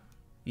Bradisa?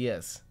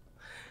 Yes.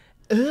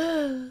 Are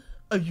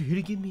you here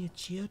to give me a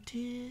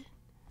chilted?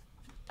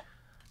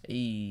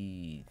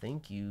 Hey,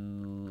 thank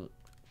you.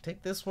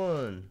 Take this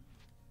one.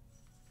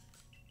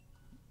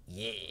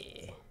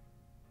 Yeah.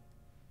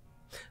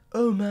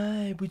 Oh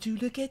my, would you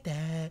look at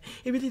that?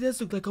 It really does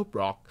look like a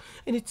rock.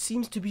 And it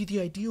seems to be the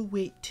ideal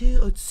weight too.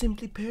 It's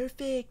simply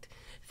perfect.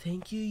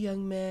 Thank you,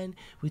 young man.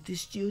 With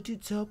this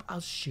geodude's help, I'll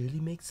surely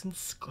make some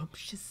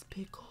scrumptious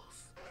pickles.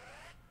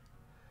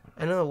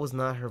 I know it was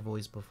not her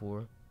voice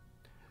before.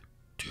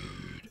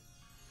 Dude.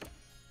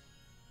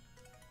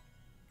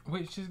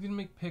 Wait, she's gonna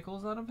make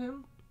pickles out of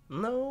him?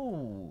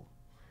 No.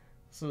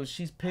 So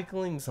she's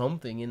pickling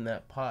something in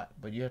that pot,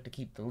 but you have to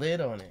keep the lid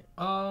on it.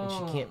 Oh. And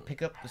she can't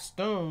pick up the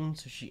stone,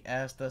 so she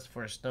asked us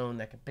for a stone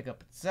that can pick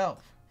up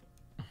itself.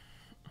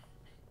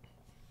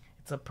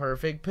 It's a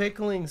perfect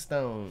pickling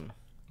stone.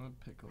 A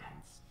pickling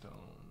stone.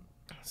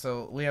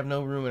 So we have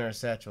no room in our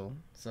satchel,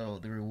 so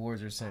the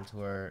rewards are sent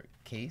to our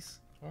case.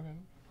 Okay.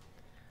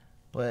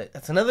 But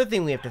that's another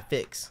thing we have to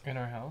fix. In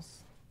our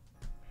house?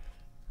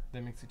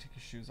 That makes you take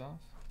your shoes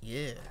off?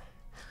 Yeah.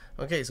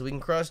 Okay, so we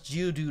can cross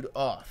Geodude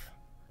off.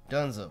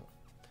 Dunzo.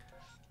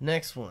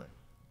 Next one.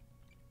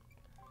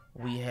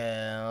 We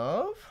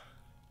have...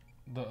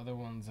 The other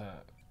one's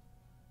at...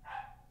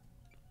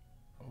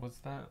 What's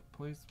that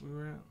place we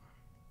were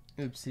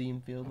at?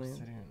 Obsidian Fieldland.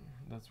 Obsidian.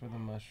 That's where the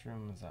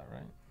mushroom is at,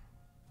 right?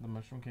 The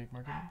mushroom cake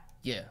market?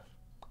 Yeah.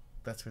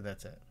 That's where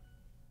that's at.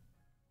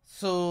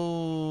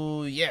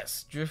 So,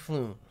 yes,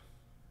 Drifloon.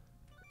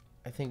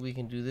 I think we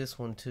can do this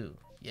one too.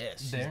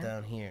 Yes, she's There?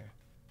 down here.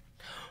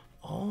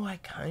 Oh, I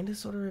kind of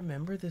sort of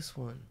remember this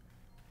one.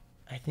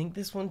 I think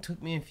this one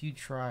took me a few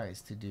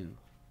tries to do.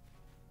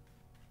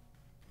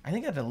 I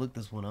think I have to look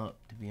this one up,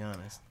 to be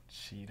honest.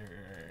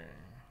 Cheater.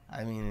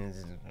 I mean,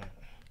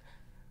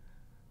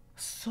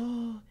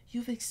 so,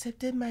 you've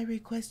accepted my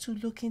request to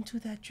look into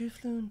that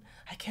Drifloon.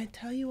 I can't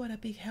tell you what a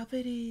big help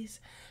it is.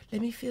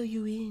 Let me fill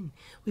you in.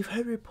 We've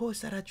heard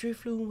reports that a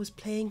Drifloon was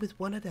playing with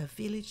one of the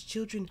village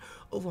children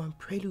over on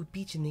Prelude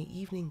Beach in the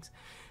evenings.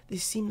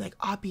 This seemed like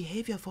odd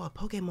behavior for a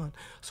Pokemon,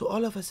 so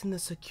all of us in the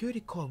security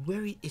corps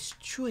worried its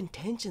true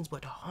intentions were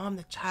to harm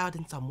the child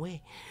in some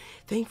way.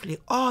 Thankfully,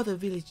 all the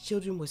village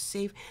children were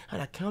safe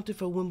and accounted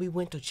for when we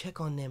went to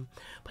check on them.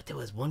 But there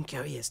was one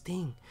curious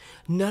thing.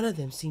 None of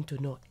them seemed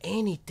to know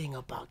anything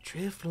about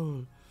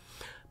Drifloon.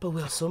 But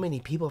while so many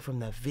people from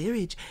the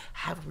village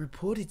have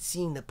reported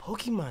seeing the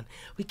Pokemon,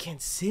 we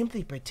can't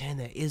simply pretend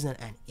there isn't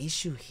an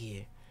issue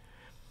here.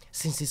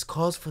 Since this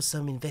calls for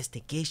some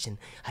investigation,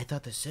 I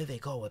thought the survey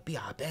call would be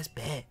our best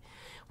bet.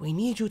 We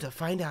need you to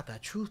find out the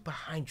truth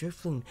behind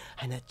Drifloon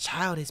and the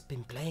child it's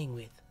been playing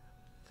with.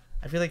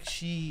 I feel like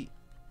she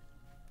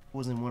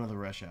was in one of the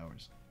rush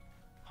hours.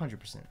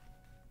 100%.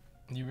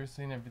 You were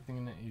saying everything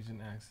in an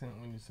Asian accent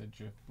when you said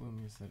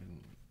Drifloon. You said it in,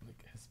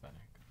 like,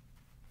 Hispanic.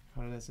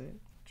 How did I say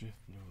it?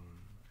 Drifloon.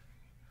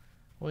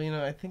 Well, you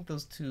know, I think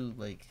those two,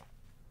 like,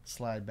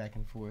 slide back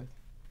and forth.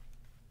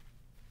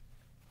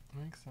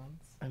 Makes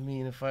sense. I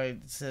mean, if I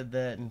said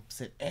that and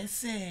said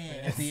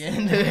essay at the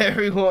end of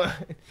everyone,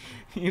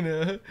 you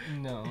know,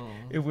 No.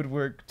 it would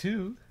work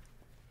too.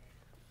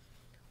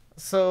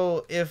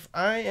 So, if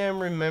I am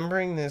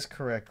remembering this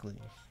correctly,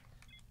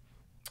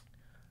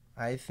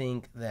 I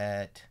think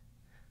that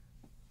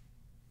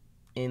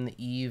in the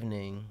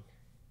evening,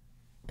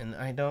 and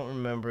I don't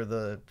remember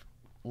the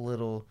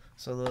little,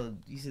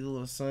 you see the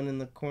little sun in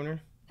the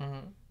corner?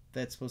 Mm-hmm.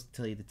 That's supposed to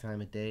tell you the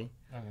time of day.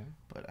 Okay.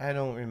 But I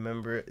don't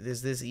remember.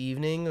 Is this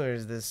evening or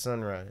is this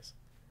sunrise?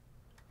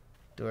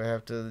 Do I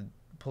have to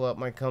pull out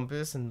my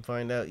compass and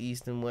find out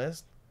east and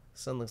west?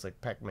 Sun looks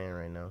like Pac-Man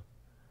right now.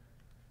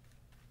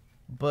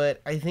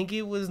 But I think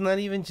it was not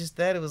even just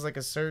that. It was like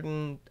a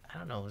certain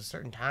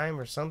time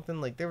or something.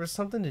 Like there was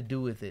something to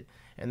do with it.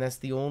 And that's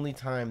the only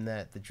time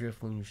that the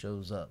Drifloon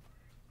shows up.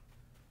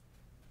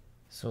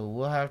 So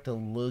we'll have to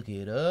look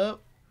it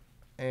up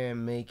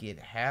and make it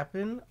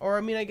happen. Or,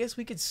 I mean, I guess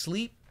we could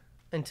sleep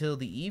until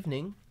the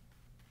evening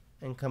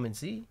and come and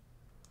see.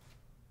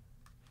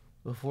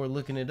 Before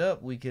looking it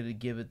up, we could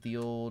give it the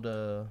old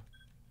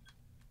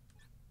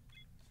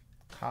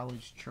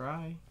college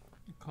try.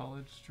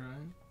 College try.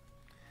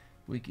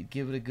 We could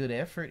give it a good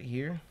effort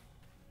here.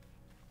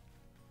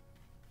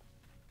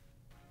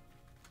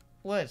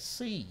 Let's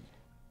see.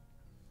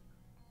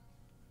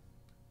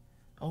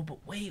 Oh,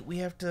 but wait, I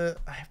have to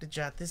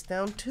jot this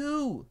down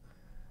too.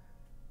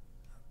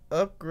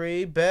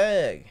 Upgrade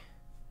bag.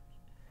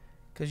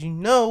 Because you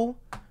know,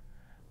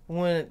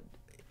 when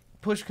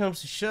push comes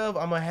to shove,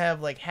 I'm going to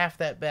have like half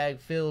that bag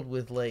filled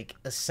with like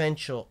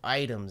essential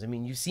items. I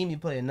mean, you've seen me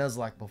play a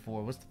Nuzlocke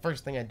before. What's the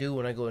first thing I do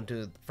when I go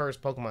into the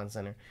first Pokemon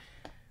Center?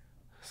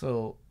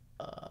 So,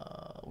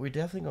 we're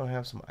definitely going to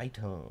have some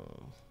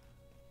items.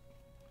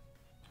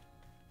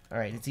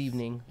 Alright, it's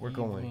evening. We're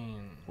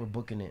going. We're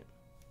booking it.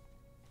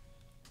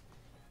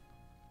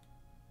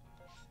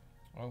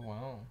 Oh,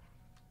 wow.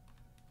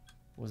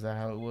 Was that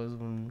how it was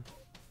when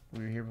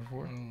we were here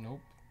before? Nope.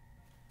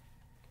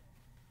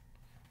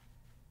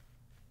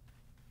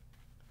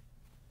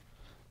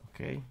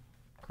 Okay.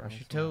 Cross your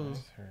Makes my toes.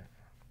 eyes hurt.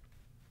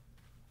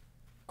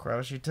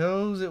 Cross your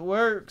toes. It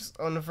works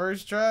on the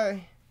first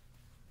try.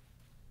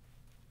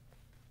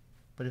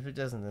 But if it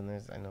doesn't,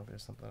 then I know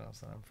there's something else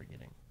that I'm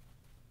forgetting.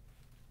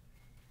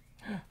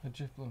 A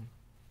Drifloon.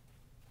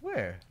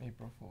 Where?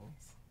 April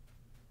Fools.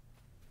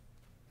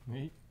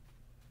 Wait.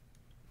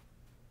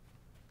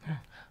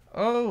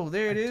 Oh,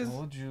 there it is. I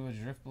told you, a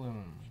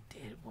Drifloon. It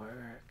did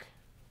work.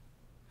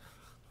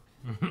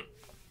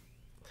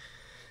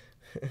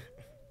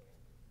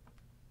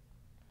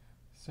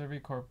 Survey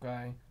Corp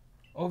guy.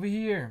 Over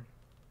here.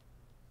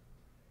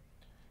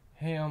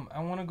 Hey,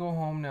 I want to go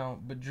home now,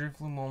 but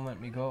Drifloon won't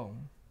let me go.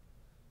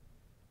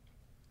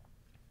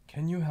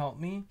 Can you help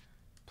me?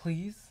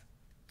 Please?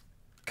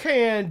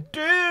 Can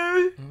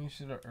do. You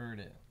should have heard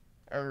it.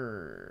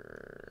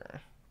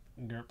 Gerp.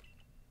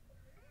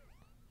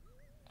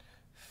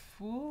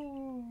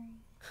 Fool.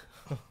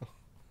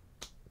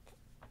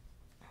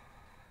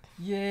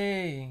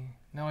 Yay.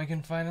 Now I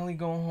can finally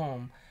go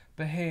home.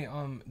 But hey,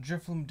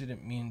 Drifloon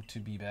didn't mean to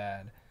be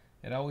bad.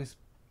 It always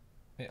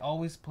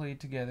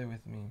played together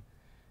with me.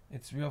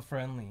 It's real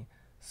friendly.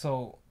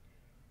 So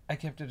I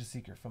kept it a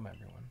secret from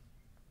everyone.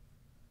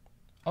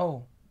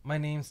 Oh, my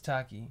name's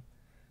Taki.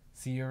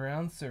 See you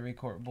around, Surrey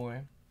Court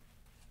boy.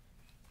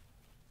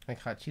 Like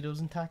hot Cheetos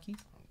and Takis?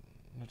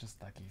 No, just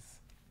Takis.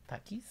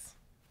 Takis?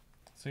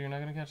 So you're not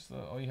gonna catch the...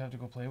 Oh, you have to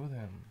go play with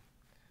him.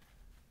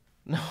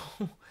 No.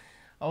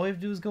 All we have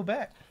to do is go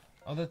back.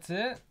 Oh, that's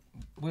it?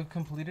 We've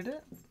completed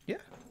it? Yeah.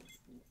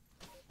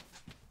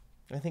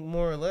 I think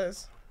more or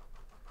less.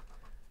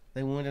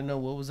 They wanted to know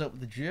what was up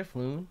with the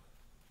Drifloon.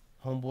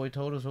 Homeboy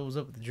told us what was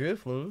up with the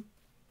Drifloon.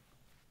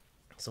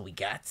 So we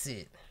got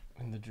it.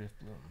 In the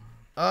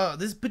Drifloon.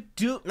 This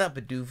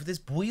Bidoof, this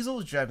Buizel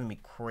is driving me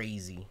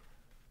crazy.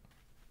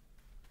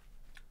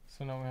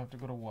 So now we have to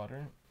go to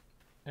water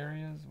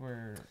areas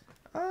where...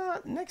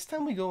 Next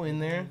time we go in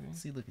there,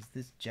 see, look, it's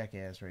this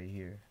jackass right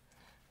here.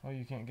 Oh,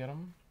 you can't get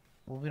him?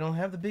 Well, we don't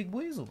have the big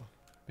Buizel.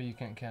 But you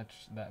can't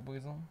catch that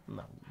Buizel?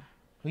 No.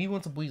 He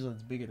wants a Buizel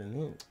that's bigger than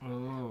him.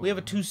 Oh. We have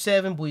a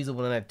 2.7 Buizel,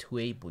 but not a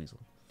 2.8 Buizel.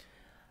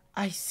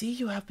 I see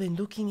you have been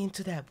looking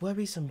into that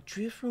worrisome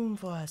Drifloon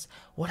for us.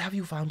 What have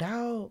you found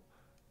out?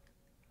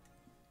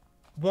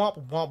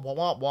 Womp, womp, womp,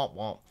 womp, womp,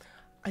 womp.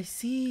 I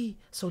see.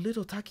 So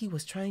little Taki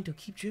was trying to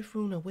keep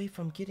Drifloon away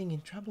from getting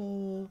in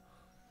trouble.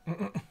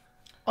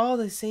 All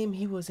the same,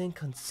 he was in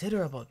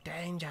considerable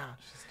danger.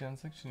 She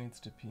sounds like she needs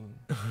to pee.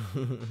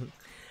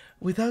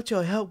 Without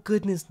your help,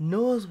 goodness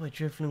knows where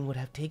Drifloon would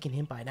have taken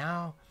him by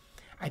now.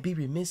 I'd be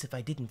remiss if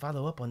I didn't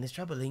follow up on this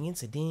troubling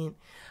incident.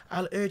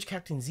 I'll urge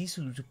Captain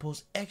Zissou to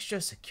post extra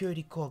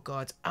security corps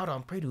guards out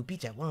on Predu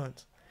Beach at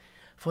once.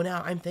 For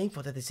now, I'm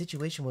thankful that the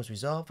situation was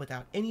resolved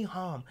without any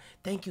harm.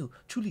 Thank you,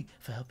 truly,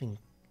 for helping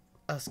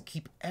us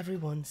keep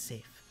everyone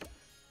safe.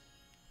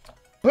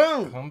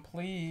 Boom!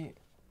 Complete.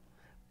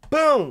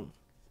 Boom!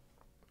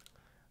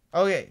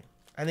 Okay,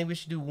 I think we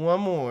should do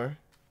one more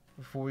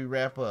before we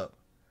wrap up.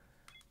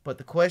 But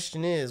the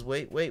question is,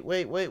 wait. We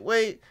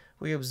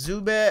have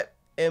Zubat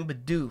and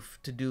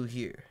Bidoof to do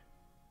here.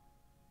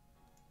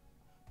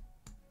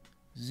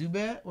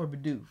 Zubat or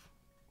Bidoof?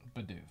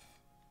 Bidoof.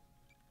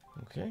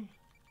 Okay.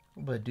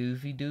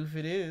 Bidoofy doof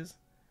it is.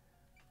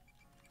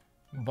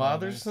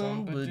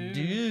 Bothersome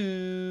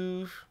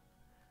Bidoof.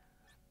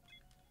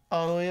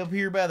 All the way up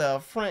here by the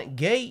front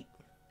gate.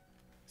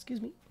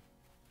 Excuse me.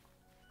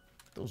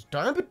 Those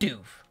darn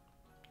Bidoof.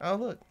 Oh,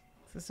 look.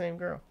 It's the same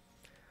girl.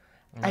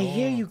 Oh, I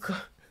hear you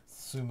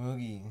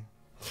Sumugi.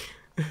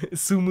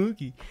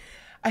 Sumugi.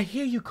 I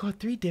hear you caught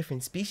 3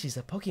 different species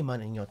of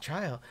Pokemon in your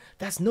trial.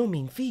 That's no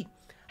mean feat.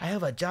 I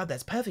have a job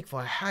that's perfect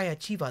for a high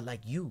achiever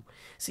like you.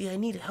 See, I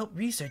need help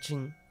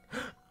researching.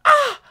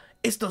 Ah!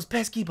 It's those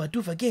pesky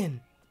Bidoof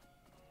again.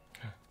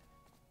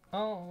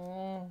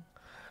 Oh.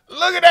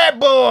 Look at that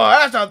boy!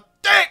 That's a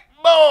thick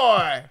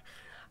boy!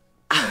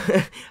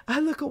 I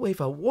look away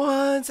for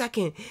 1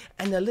 second,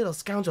 and the little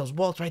scoundrels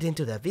waltz right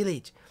into the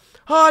village.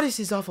 Oh, this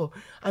is awful.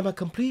 I'm a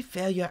complete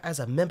failure as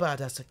a member of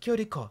the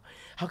security corps.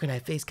 How can I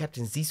face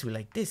Captain Zissou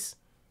like this?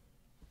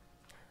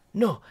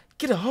 No,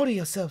 get a hold of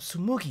yourself,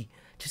 Sumugi.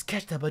 Just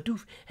catch the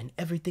Bidoof and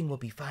everything will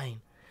be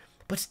fine.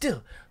 But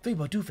still, 3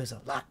 Bidoof is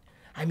a lot.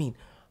 I mean,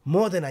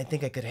 more than I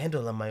think I could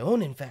handle on my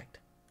own, in fact.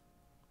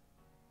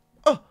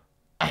 Oh,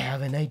 I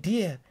have an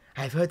idea.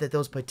 I've heard that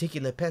those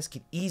particular pests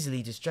get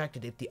easily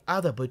distracted if the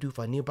other Bidoof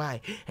are nearby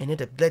and end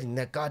up letting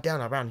their guard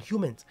down around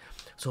humans.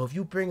 So if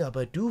you bring a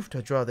Bidoof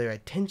to draw their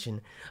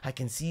attention, I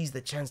can seize the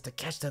chance to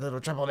catch the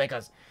little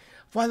troublemakers.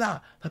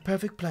 Voila, the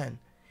perfect plan.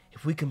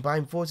 If we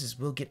combine forces,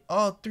 we'll get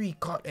all 3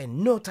 caught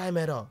in no time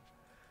at all.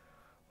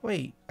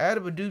 Wait, add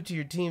a Bidoof to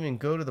your team and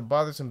go to the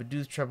bothersome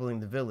Bidoofs troubling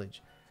the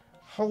village.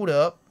 Hold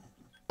up.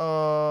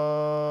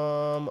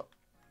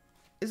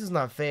 This is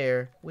not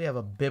fair. We have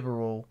a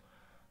Bibarel.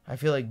 I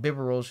feel like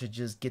Bibarel should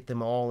just get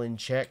them all in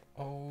check.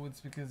 Oh,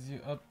 it's because you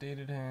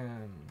updated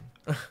him.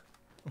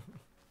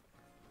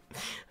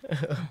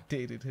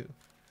 Updated him.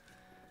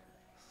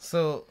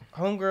 So,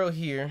 homegirl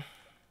here.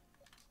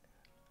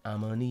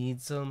 I'ma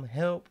need some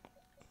help.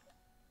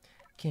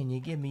 Can you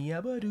give me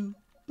a Bidoof?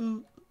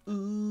 Ooh,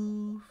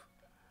 ooh.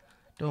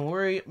 Don't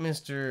worry,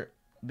 Mr.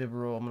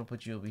 Bibarel. I'm gonna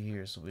put you over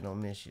here so we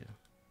don't miss you.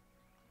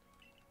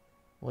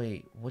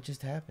 Wait, what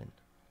just happened?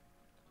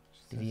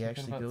 Did he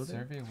actually go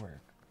there? Survey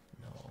work.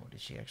 No, did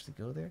she actually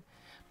go there?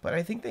 But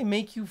I think they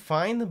make you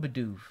find the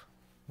Bidoof.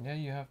 Yeah,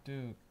 you have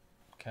to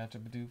catch a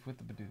Bidoof with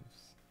the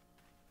Bidoofs.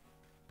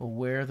 But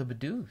where are the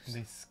Bidoofs?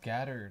 They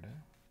scattered.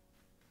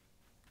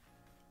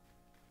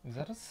 Is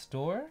that a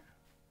store?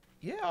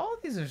 Yeah, all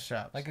these are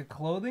shops. Like a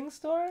clothing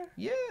store?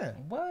 Yeah.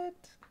 What?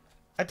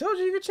 I told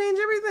you could change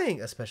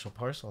everything. A special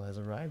parcel has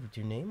arrived with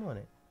your name on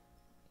it.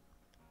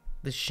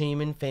 The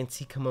Shaman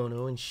Fancy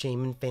Kimono and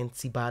Shaman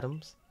Fancy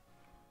Bottoms.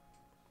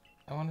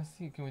 I want to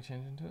see. Can we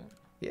change into it?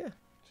 Yeah.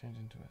 Change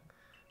into it.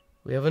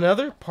 We have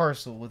another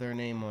parcel with our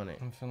name on it.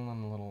 I'm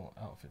feeling a little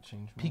outfit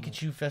change.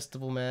 Pikachu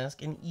Festival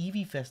Mask and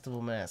Eevee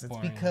Festival Mask. It's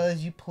Boring.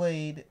 because you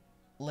played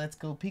Let's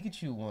Go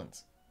Pikachu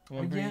once.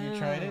 Remember you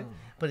tried it?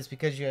 But it's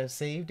because you have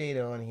save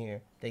data on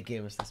here. They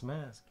gave us this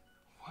mask.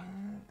 What?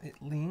 It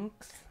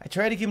links? I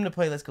tried to get him to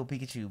play Let's Go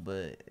Pikachu, but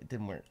it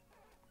didn't work.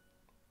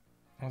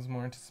 I was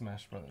more into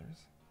Smash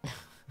Brothers.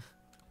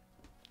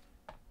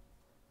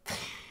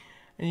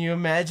 And you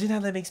imagine how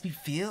that makes me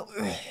feel?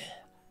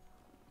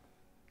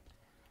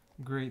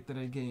 Great that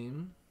I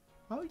game.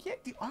 Oh, yeah,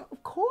 dude,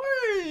 of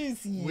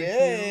course.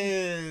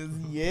 Yes,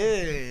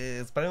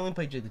 yes. But I only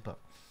play Jigglypuff.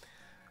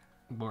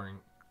 Boring.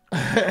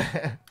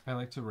 I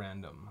like to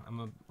random. I'm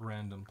a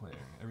random player.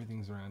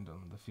 Everything's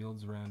random. The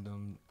field's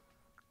random.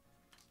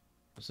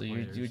 So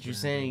what you're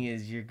saying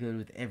is you're good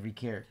with every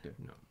character.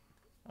 No.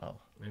 Oh,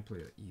 I play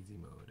the easy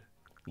mode.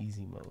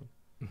 easy mode.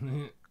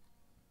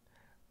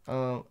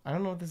 I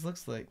don't know what this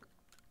looks like.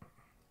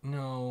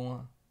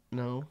 No.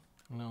 No.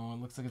 No, it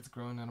looks like it's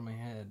growing out of my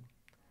head.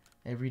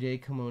 Everyday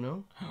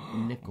kimono.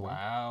 Nickel.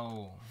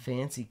 Wow.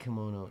 Fancy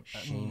kimono.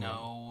 Shaman.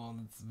 No,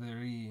 that's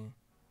very...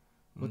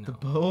 With no. the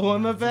bow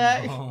on the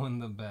back? Bow on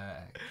the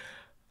back.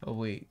 Oh,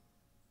 wait.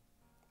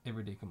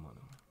 Everyday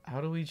kimono. How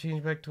do we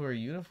change back to our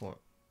uniform?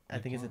 I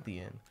think it's at the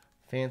end.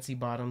 Fancy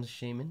bottoms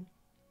shaman.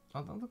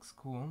 Oh, that looks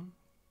cool.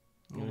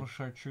 A little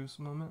chartreuse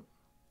moment.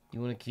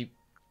 You want to keep...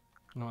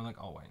 No, I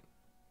like all white.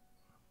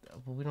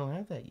 But we don't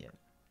have that yet.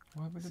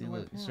 Why would See,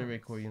 look, survey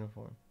corps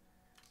uniform.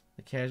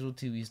 The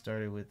casualty we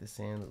started with the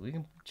sandals. We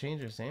can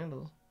change our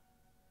sandals.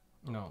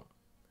 No.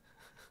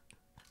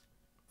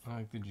 I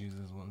like the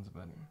Jesus ones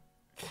better.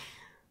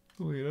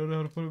 Wait, I don't know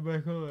how to put it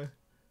back on.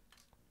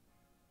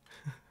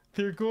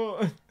 They're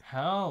gone.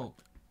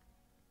 Help!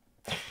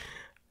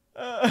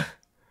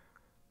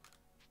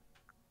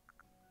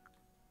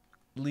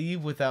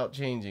 Leave without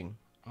changing.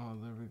 Oh,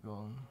 there we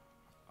go.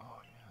 Oh,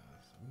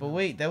 yes. But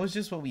wait, that was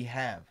just what we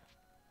have.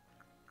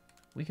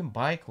 We can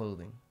buy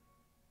clothing.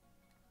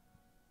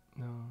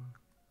 No.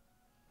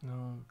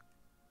 No.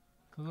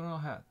 Those are all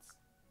hats.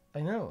 I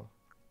know.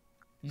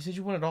 You said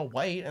you wanted all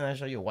white, and I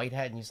show you a white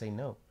hat, and you say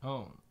no.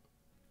 Oh.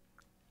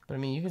 But I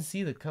mean, you can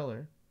see the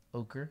color.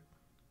 Ochre.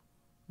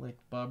 Like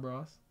Bob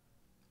Ross.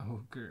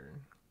 Ochre.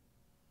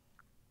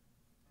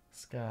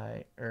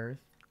 Sky, earth.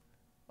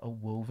 A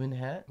woven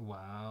hat.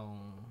 Wow.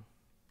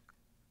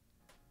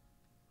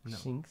 No.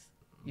 Shinx.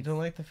 You don't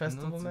like the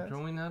festival it's mask?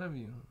 growing out of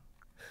you.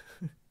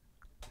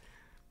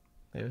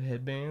 They have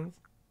headbands.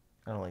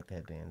 I don't like the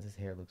headbands. His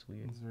hair looks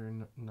weird. It's very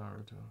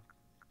Naruto.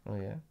 Oh,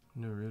 yeah?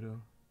 Naruto.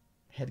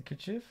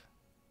 Headkerchief?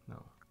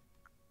 No.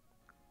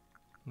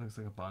 Looks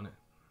like a bonnet.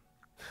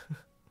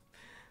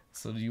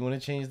 So do you want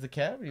to change the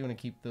cap, or do you want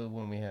to keep the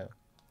one we have?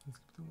 Let's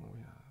keep the one we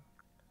have.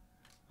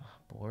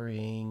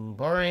 Boring.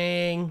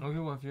 Boring. Okay,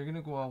 well, if you're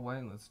gonna go all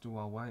white, let's do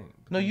all white.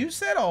 No, you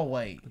said all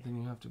white. But then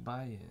you have to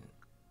buy it.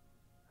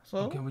 So?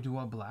 Oh, can we do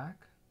all black?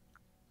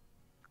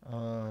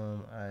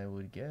 I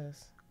would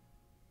guess.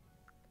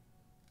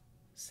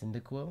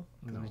 Cyndaquil?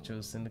 Because we No.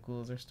 chose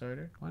Cyndaquil as our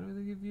starter. Why do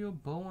they give you a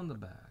bow on the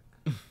back?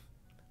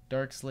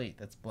 Dark Slate,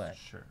 that's black.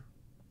 Sure.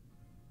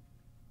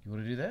 You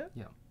want to do that?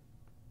 Yeah.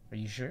 Are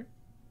you sure?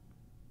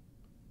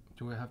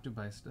 Do I have to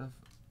buy stuff?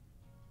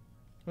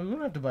 Well, we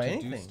don't have to buy to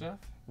anything. do stuff?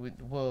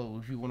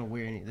 Well, if you want to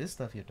wear any of this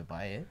stuff, you have to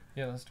buy it.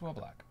 Yeah, let's do all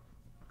black.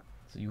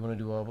 So you want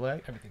to do all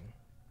black? Everything.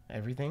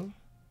 Everything?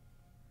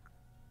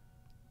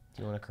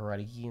 Do you want a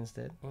karate gi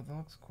instead? Oh, that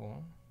looks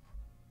cool.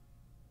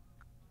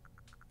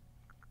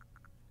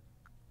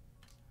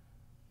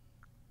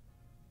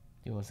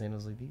 Do you want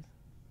sandals like these?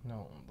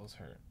 No, those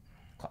hurt.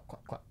 Quack,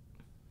 quack, quack.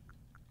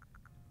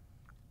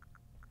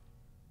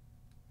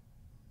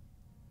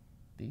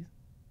 These?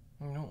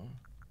 No.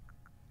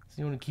 So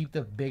you want to keep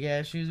the big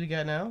ass shoes we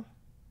got now?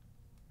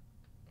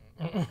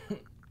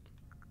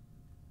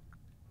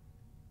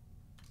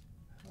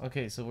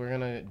 Okay, so we're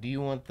gonna... Do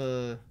you want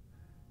the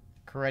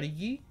karate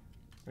gi?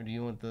 Or do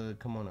you want the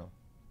kimono?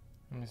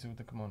 Let me see what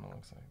the kimono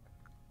looks like.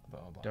 The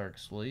all black. Dark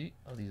slate.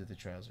 Oh, these are the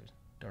trousers.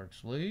 Dark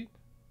slate.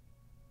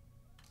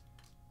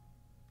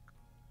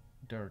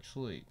 Dark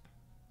slate.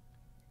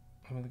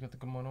 Let me look at the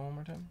kimono one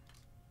more time.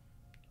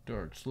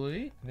 Dark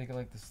slate. I think I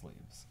like the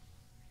sleeves.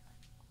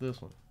 This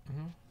one.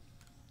 Mm-hmm.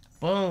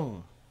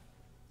 Boom.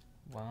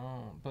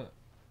 Wow, but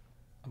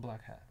a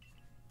black hat.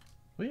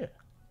 Oh, yeah.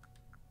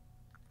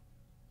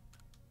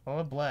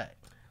 All black.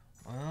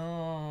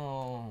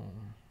 Oh,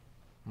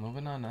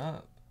 moving on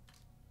up.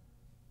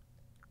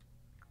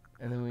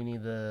 And then we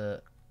need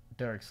the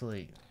dark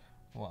slate.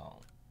 Wow,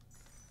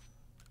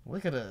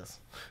 Look at us.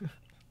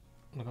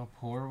 look how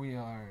poor we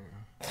are.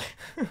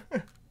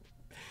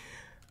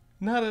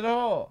 Not at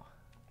all.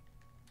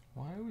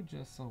 Why are we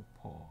just so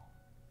poor?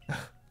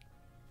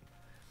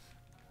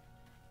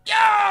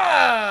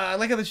 Yeah! I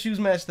like how the shoes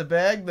match the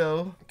bag,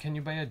 though. Can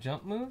you buy a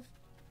jump move?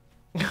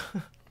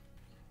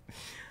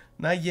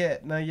 Not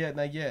yet, not yet,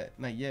 not yet,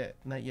 not yet,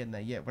 not yet,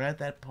 not yet. We're not at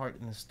that part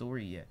in the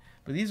story yet.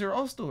 But these are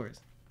all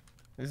stores.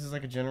 This is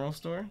like a general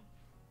store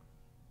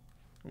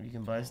where you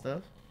can buy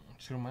stuff.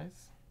 Shoot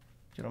mice?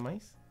 You know,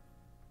 mice?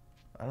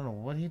 I don't know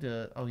what he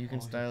does. Oh, you can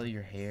Oh, he style does-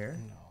 your hair.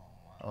 No.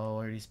 Oh,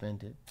 I already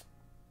spent it.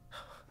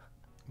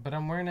 But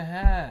I'm wearing a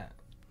hat.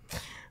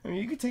 I mean,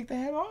 you could take the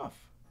hat off.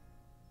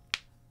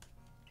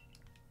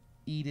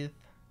 Edith.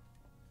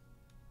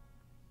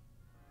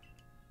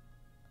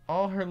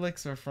 All her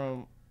licks are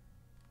from...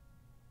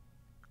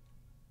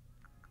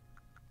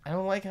 I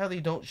don't like how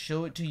they don't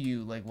show it to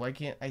you. Like, why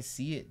can't I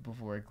see it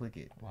before I click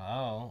it?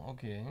 Wow,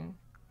 okay.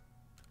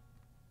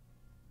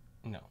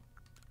 No.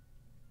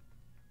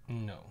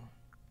 No.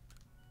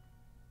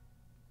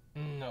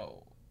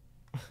 No.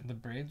 The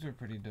braids were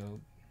pretty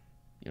dope.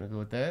 You wanna go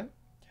with that?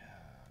 Yeah,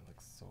 it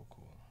looks so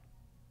cool.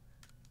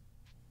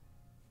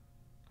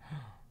 You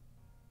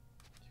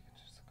can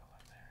just go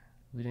in there.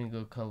 We didn't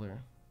go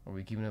color. Are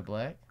we keeping it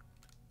black?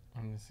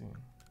 Let me see.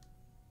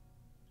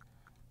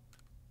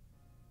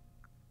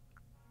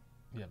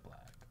 Yeah, black.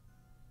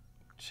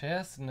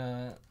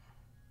 Chestnut.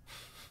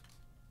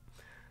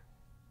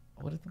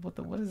 What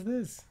is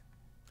this?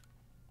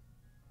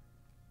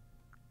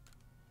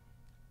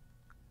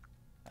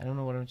 I don't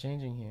know what I'm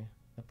changing here.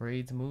 The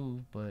braids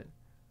move, but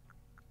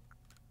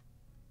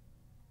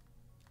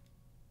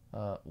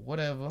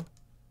whatever.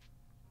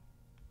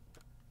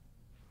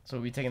 So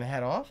are we taking the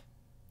hat off?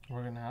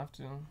 We're gonna have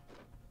to.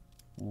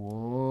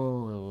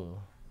 Whoa.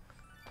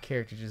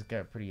 Character just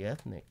got pretty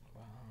ethnic.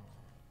 Wow.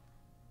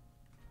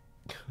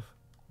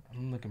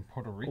 I'm looking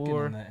Puerto Rican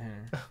in that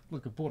hair.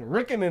 Looking Puerto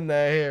Rican in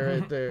that hair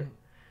right there.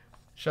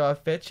 Shall I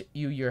fetch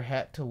you your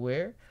hat to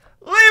wear?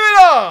 Leave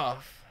it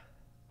off!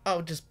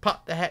 Oh, just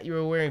pop the hat you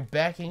were wearing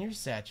back in your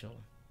satchel.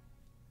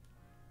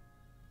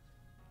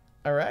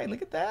 Alright,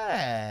 look at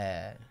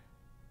that.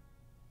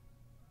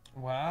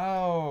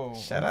 Wow.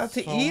 Shout out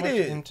to so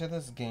Edith. Much into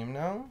this game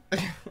now.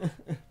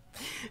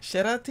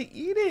 Shout out to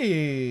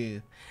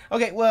Edith.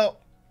 Okay, well,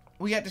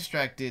 we got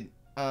distracted.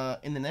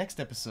 In the next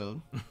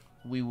episode,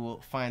 we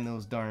will find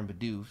those darn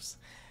Bidoofs.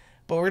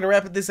 But we're going to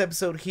wrap up this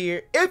episode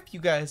here. If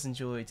you guys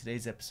enjoyed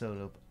today's episode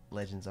of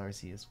Legends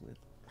Arceus with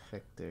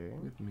Hector,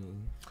 With me.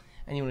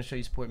 and you want to show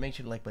your support, make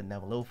sure to like button down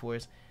below for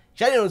us.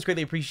 Shout out, it's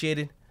greatly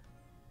appreciated.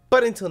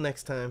 But until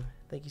next time,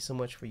 thank you so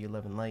much for your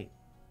love and light.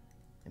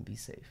 And be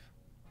safe.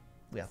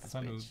 We out this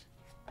bitch.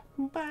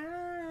 Salud.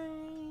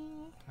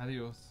 Bye.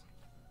 Adios.